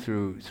thinking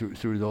through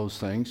those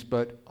things,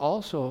 but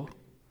also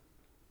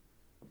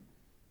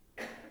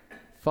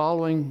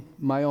following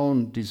my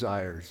own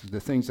desires,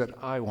 the things that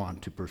I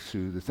want to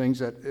pursue, the things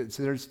that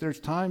there's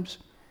times,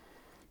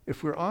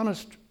 if we're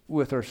honest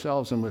with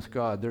ourselves and with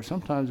God, there's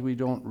sometimes we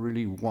don't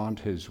really want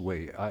His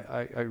way.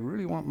 I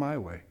really want my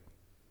way.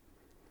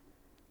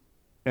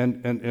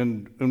 And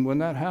when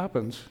that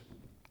happens,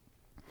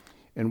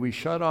 and we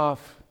shut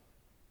off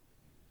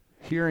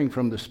hearing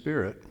from the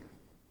Spirit,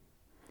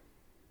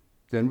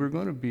 then we're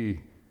going to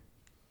be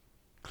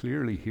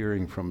clearly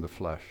hearing from the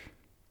flesh.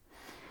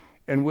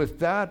 And with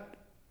that,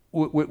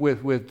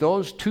 with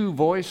those two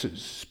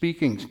voices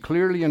speaking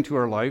clearly into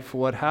our life,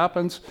 what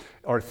happens,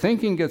 our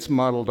thinking gets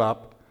muddled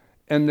up,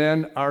 and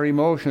then our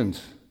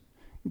emotions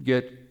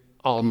get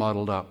all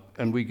muddled up,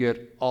 and we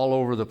get all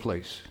over the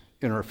place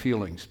in our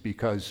feelings,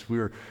 because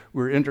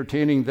we're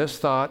entertaining this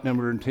thought and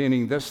we're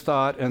entertaining this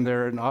thought, and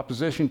they're in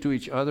opposition to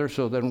each other.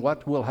 So then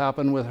what will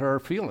happen with our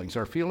feelings?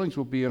 Our feelings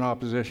will be in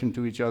opposition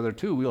to each other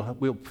too.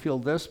 We'll feel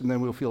this, and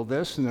then we'll feel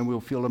this, and then we'll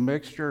feel a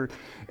mixture,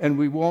 and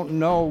we won't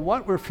know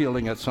what we're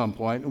feeling at some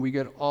point, and we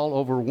get all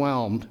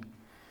overwhelmed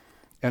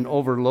and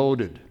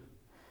overloaded,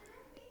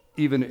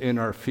 even in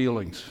our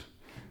feelings,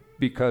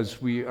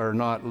 because we are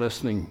not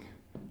listening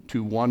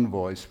to one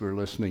voice, we're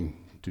listening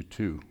to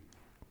two.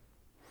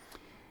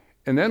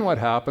 And then what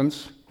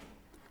happens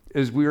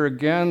is we're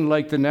again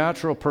like the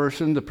natural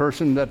person, the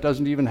person that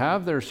doesn't even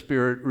have their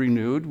spirit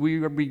renewed.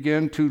 We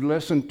begin to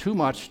listen too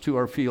much to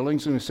our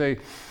feelings, and we say,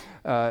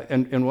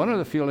 and one of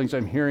the feelings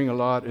I'm hearing a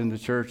lot in the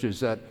church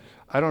is that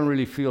I don't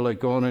really feel like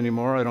going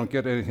anymore. I don't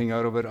get anything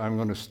out of it. I'm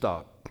going to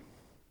stop.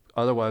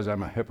 Otherwise,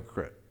 I'm a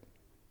hypocrite.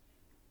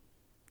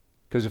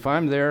 Because if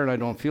I'm there and I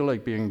don't feel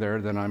like being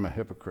there, then I'm a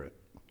hypocrite.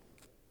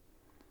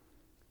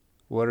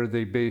 What are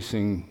they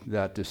basing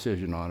that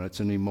decision on? It's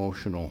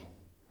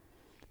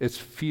it's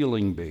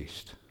feeling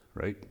based,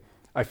 right?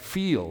 I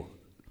feel.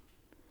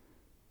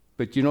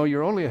 But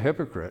you're only a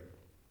hypocrite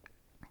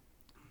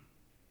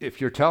if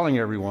you're telling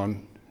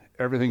everyone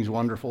everything's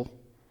wonderful,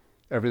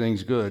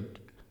 everything's good,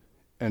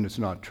 and it's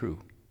not true.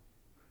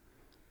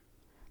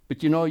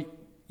 But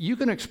you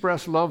can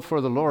express love for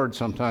the Lord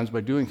sometimes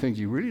by doing things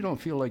you really don't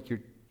feel like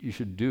you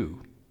should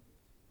do.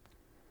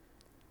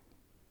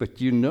 But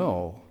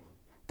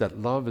that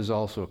love is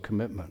also a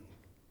commitment.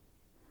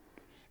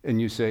 And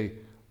you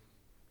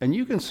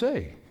can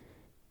say,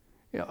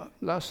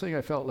 last thing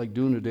I felt like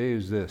doing today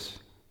is this,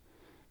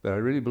 but I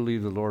really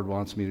believe the Lord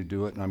wants me to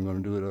do it, and I'm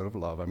going to do it out of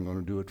love. I'm going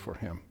to do it for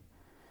Him.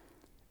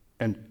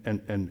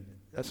 And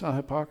that's not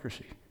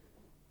hypocrisy.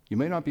 You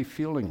may not be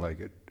feeling like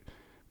it,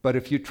 but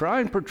if you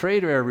try and portray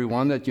to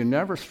everyone that you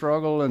never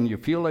struggle and you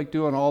feel like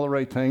doing all the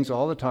right things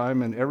all the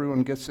time, and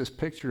everyone gets this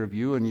picture of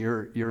you, and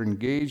you're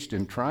engaged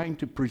in trying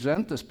to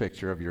present this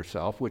picture of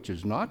yourself, which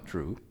is not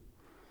true,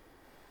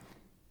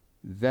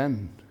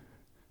 then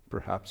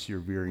perhaps you're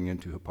veering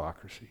into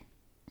hypocrisy.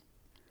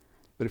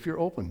 But if you're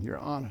open, you're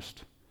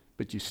honest,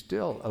 but you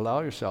still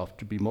allow yourself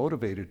to be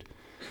motivated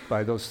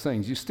by those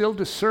things, you still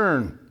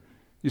discern.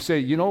 You say,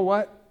 you know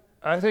what?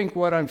 I think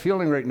what I'm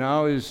feeling right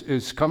now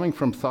is coming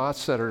from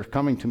thoughts that are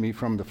coming to me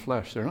from the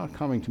flesh. They're not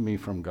coming to me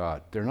from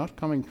God. They're not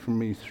coming from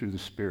me through the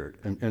Spirit.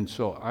 And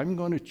so I'm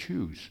going to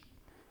choose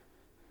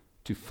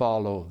to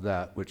follow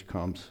that which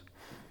comes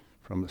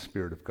from the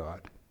Spirit of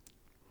God.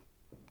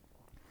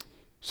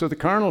 So the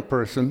carnal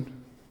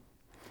person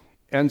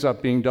ends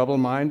up being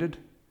double-minded,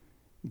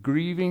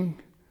 grieving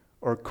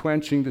or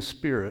quenching the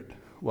Spirit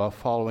while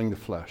following the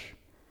flesh.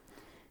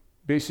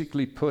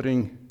 Basically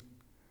putting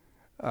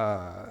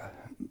a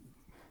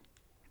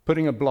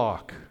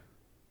block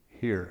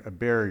here, a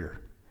barrier,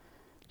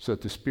 so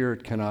that the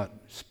Spirit cannot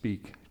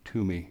speak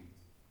to me.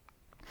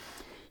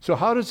 So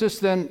how does this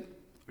then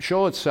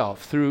show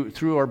itself?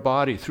 Through our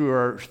body,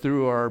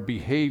 through our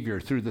behavior,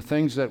 through the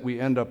things that we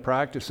end up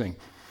practicing.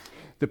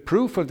 The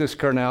proof of this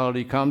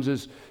carnality comes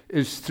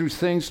is through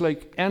things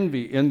like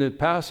envy. In the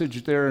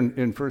passage there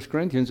in 1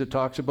 Corinthians, it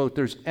talks about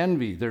there's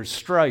envy, there's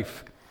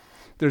strife,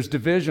 there's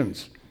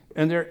divisions.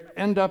 And they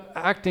end up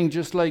acting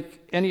just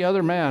like any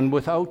other man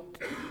without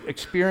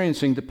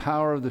experiencing the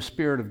power of the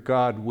Spirit of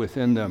God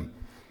within them.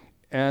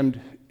 And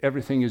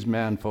everything is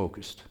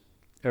man-focused.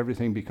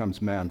 Everything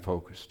becomes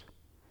man-focused.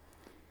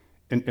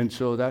 And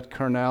so that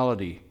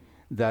carnality,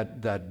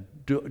 that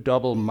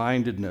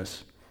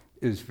double-mindedness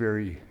is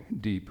very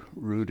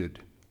deep-rooted.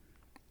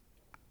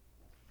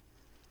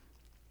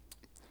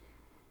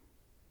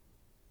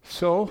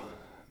 So,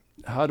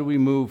 how do we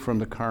move from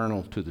the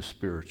carnal to the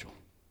spiritual?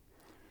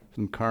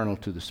 From carnal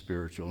to the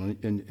spiritual.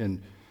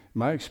 And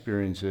my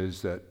experience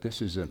is that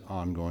this is an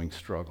ongoing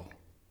struggle.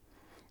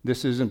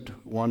 This isn't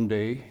one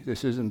day.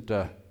 This isn't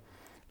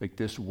like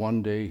this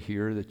one day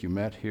here that you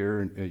met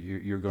here, and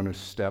you're going to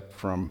step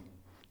from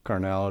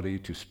carnality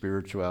to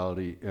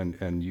spirituality,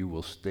 and you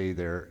will stay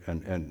there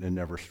and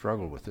never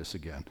struggle with this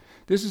again.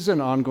 This is an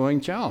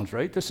ongoing challenge,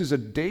 right? This is a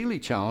daily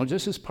challenge.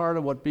 This is part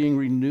of what being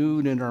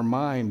renewed in our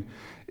mind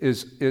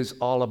is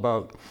all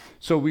about.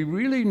 So we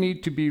really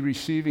need to be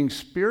receiving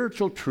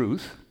spiritual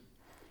truth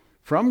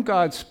from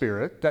God's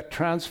Spirit that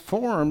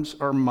transforms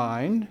our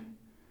mind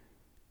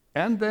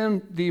and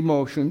then the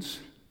emotions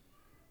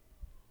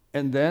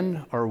and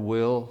then our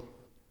will,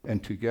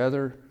 and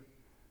together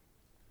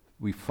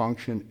we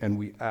function and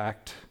we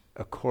act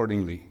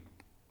accordingly.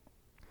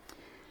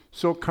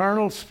 So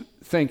carnal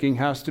thinking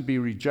has to be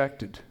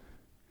rejected.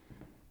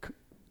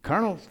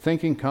 Carnal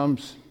thinking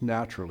comes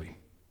naturally.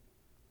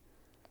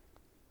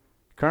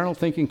 Carnal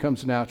thinking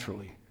comes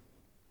naturally.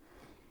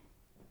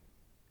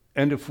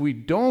 And if we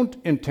don't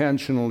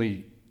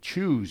intentionally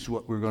choose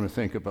what we're going to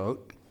think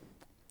about,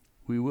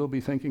 we will be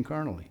thinking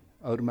carnally,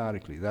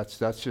 automatically.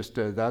 That's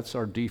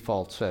our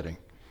default setting.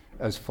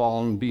 As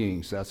fallen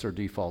beings, that's our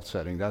default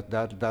setting.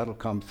 That'll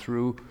come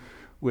through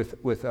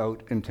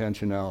without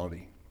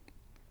intentionality.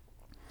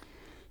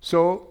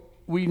 So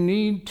we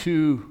need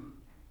to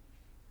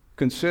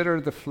consider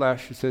the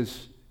flesh. It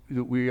says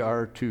that we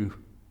are to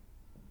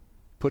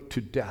put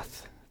to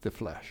death the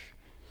flesh.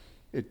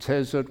 It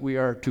says that we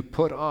are to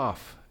put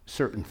off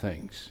certain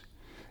things.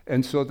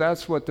 And so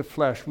that's what the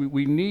flesh,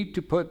 we need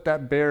to put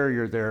that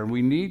barrier there. And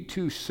we need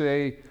to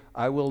say,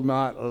 I will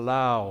not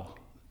allow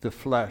the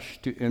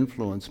flesh to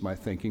influence my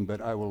thinking,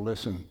 but I will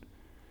listen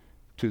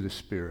to the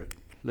Spirit.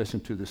 Listen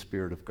to the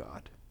Spirit of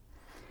God.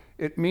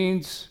 It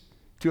means,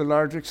 to a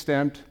large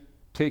extent,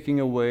 taking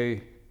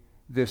away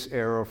this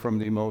arrow from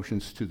the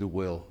emotions to the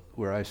will,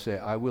 where I say,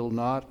 I will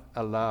not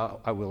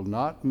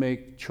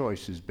make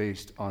choices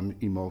based on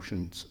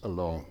emotions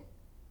alone.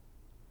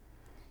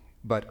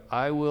 But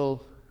I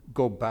will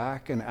go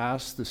back and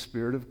ask the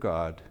Spirit of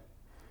God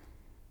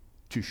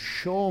to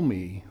show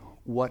me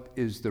what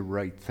is the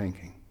right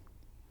thinking.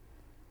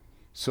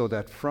 So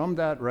that from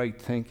that right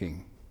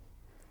thinking,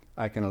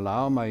 I can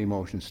allow my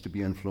emotions to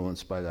be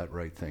influenced by that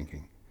right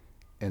thinking.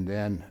 And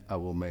then I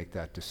will make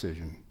that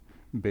decision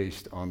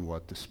based on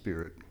what the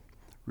Spirit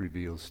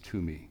reveals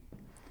to me.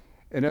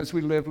 And as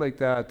we live like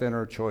that, then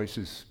our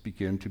choices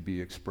begin to be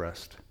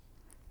expressed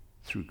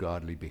through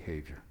godly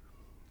behavior.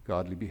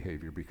 Godly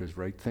behavior, because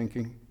right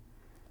thinking,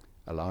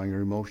 allowing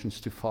our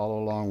emotions to follow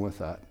along with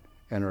that,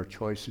 and our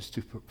choices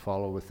to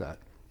follow with that,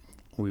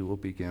 we will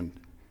begin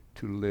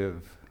to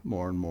live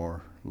more and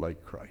more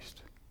like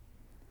Christ.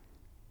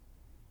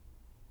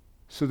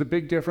 So the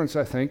big difference,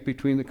 I think,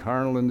 between the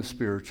carnal and the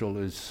spiritual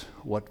is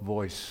what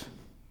voice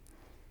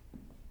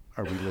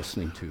are we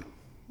listening to?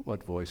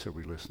 What voice are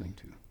we listening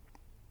to?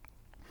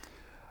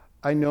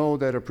 I know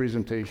that a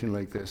presentation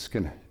like this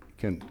can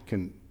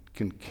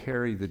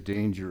carry the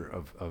danger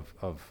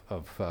of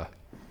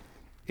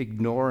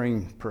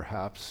ignoring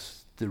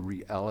perhaps the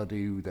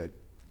reality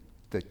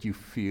that you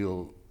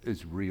feel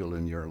is real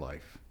in your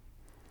life.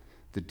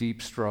 The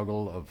deep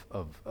struggle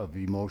of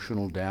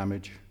emotional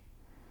damage,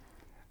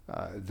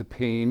 the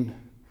pain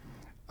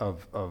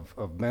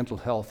of mental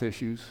health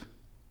issues.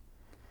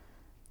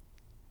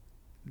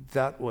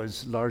 That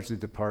was largely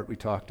the part we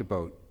talked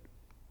about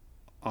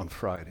on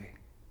Friday.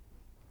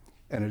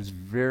 And it is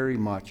very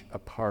much a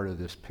part of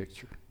this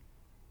picture.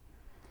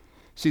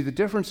 See, the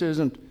difference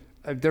isn't,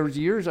 there was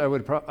years I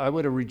would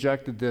have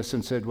rejected this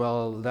and said,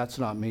 well, that's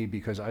not me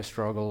because I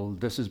struggle,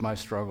 this is my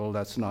struggle,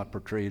 that's not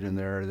portrayed in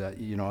there,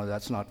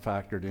 that's not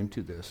factored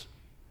into this.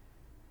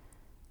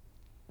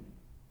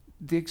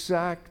 The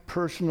exact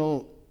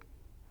personal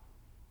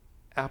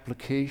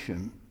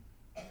application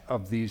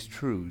of these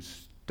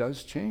truths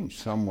does change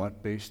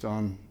somewhat based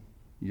on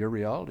your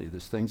reality, the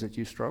things that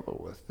you struggle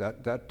with.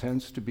 That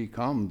tends to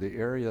become the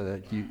area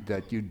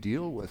that you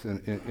deal with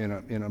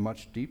in a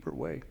much deeper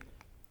way.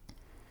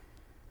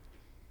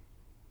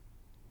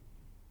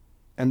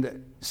 And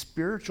the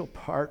spiritual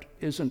part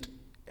isn't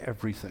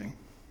everything,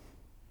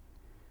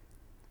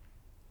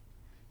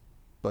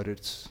 but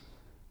it's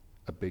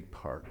a big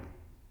part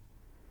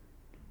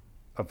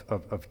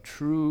of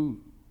true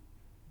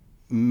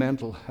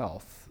mental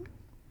health,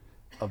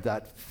 of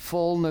that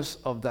fullness,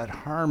 of that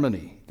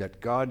harmony that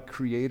God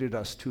created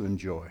us to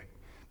enjoy.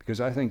 Because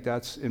I think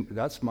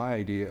that's my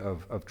idea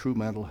of true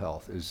mental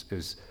health,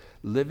 is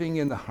living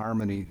in the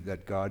harmony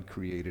that God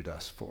created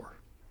us for.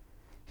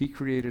 He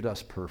created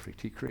us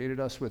perfect. He created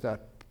us with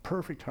that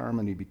perfect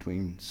harmony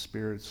between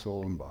spirit,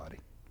 soul, and body.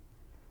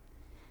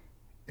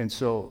 And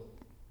so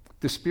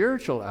the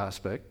spiritual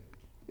aspect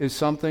is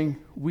something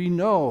we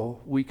know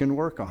we can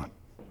work on.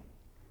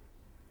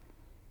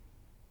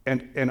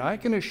 And I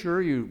can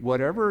assure you,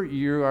 whatever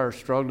you are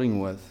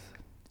struggling with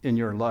in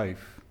your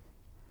life,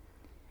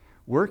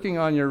 working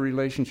on your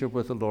relationship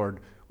with the Lord,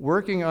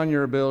 working on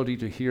your ability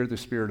to hear the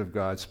Spirit of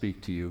God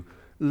speak to you,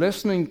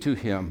 listening to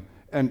Him,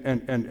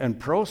 and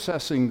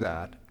processing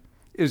that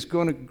is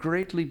going to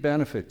greatly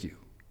benefit you.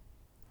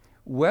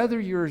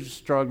 Whether you're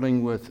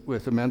struggling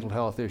with a mental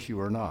health issue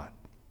or not,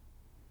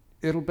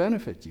 it'll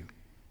benefit you.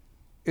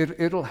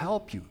 It'll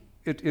help you.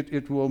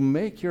 It will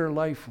make your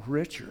life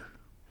richer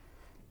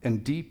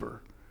and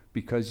deeper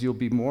because you'll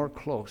be more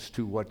close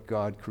to what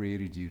God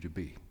created you to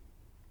be.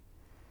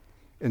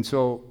 And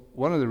so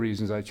one of the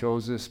reasons I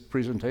chose this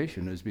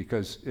presentation is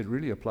because it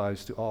really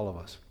applies to all of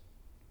us.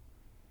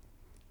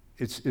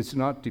 It's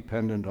not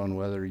dependent on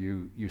whether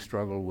you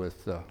struggle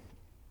with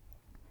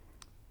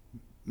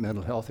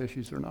mental health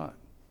issues or not.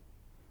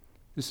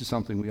 This is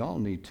something we all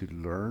need to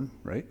learn,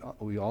 right?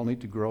 We all need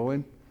to grow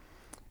in,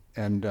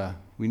 and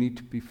we need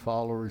to be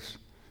followers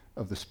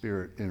of the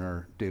Spirit in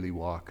our daily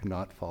walk,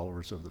 not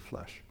followers of the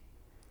flesh.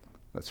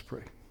 Let's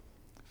pray.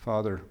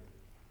 Father,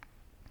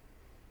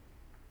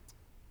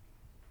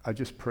 I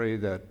just pray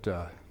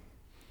that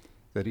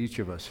each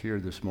of us here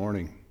this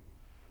morning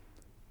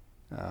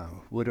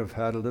would have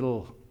had a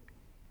little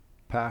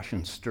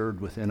passion stirred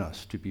within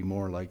us to be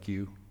more like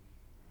you,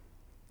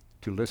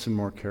 to listen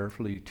more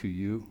carefully to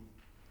you,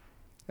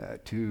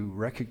 to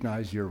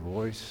recognize your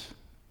voice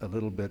a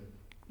little bit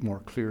more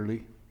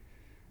clearly,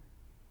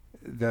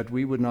 that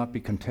we would not be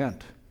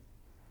content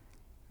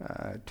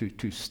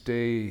to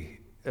stay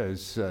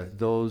as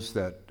those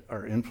that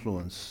are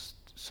influenced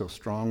so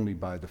strongly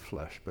by the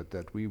flesh, but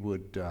that we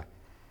would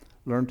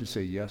learn to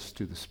say yes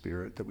to the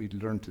Spirit, that we'd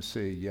learn to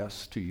say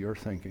yes to your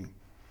thinking,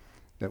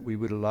 that we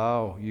would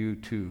allow you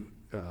to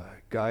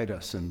guide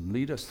us and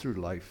lead us through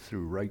life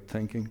through right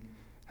thinking,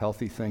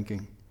 healthy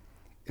thinking.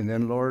 And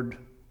then, Lord,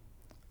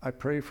 I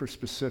pray for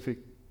specific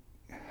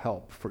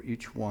help for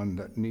each one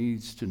that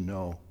needs to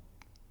know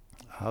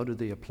how do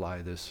they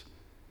apply this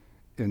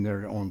in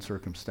their own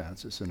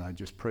circumstances. And I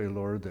just pray,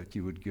 Lord, that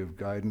you would give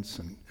guidance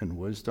and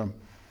wisdom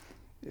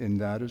in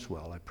that as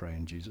well. I pray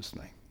in Jesus'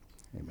 name.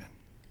 Amen.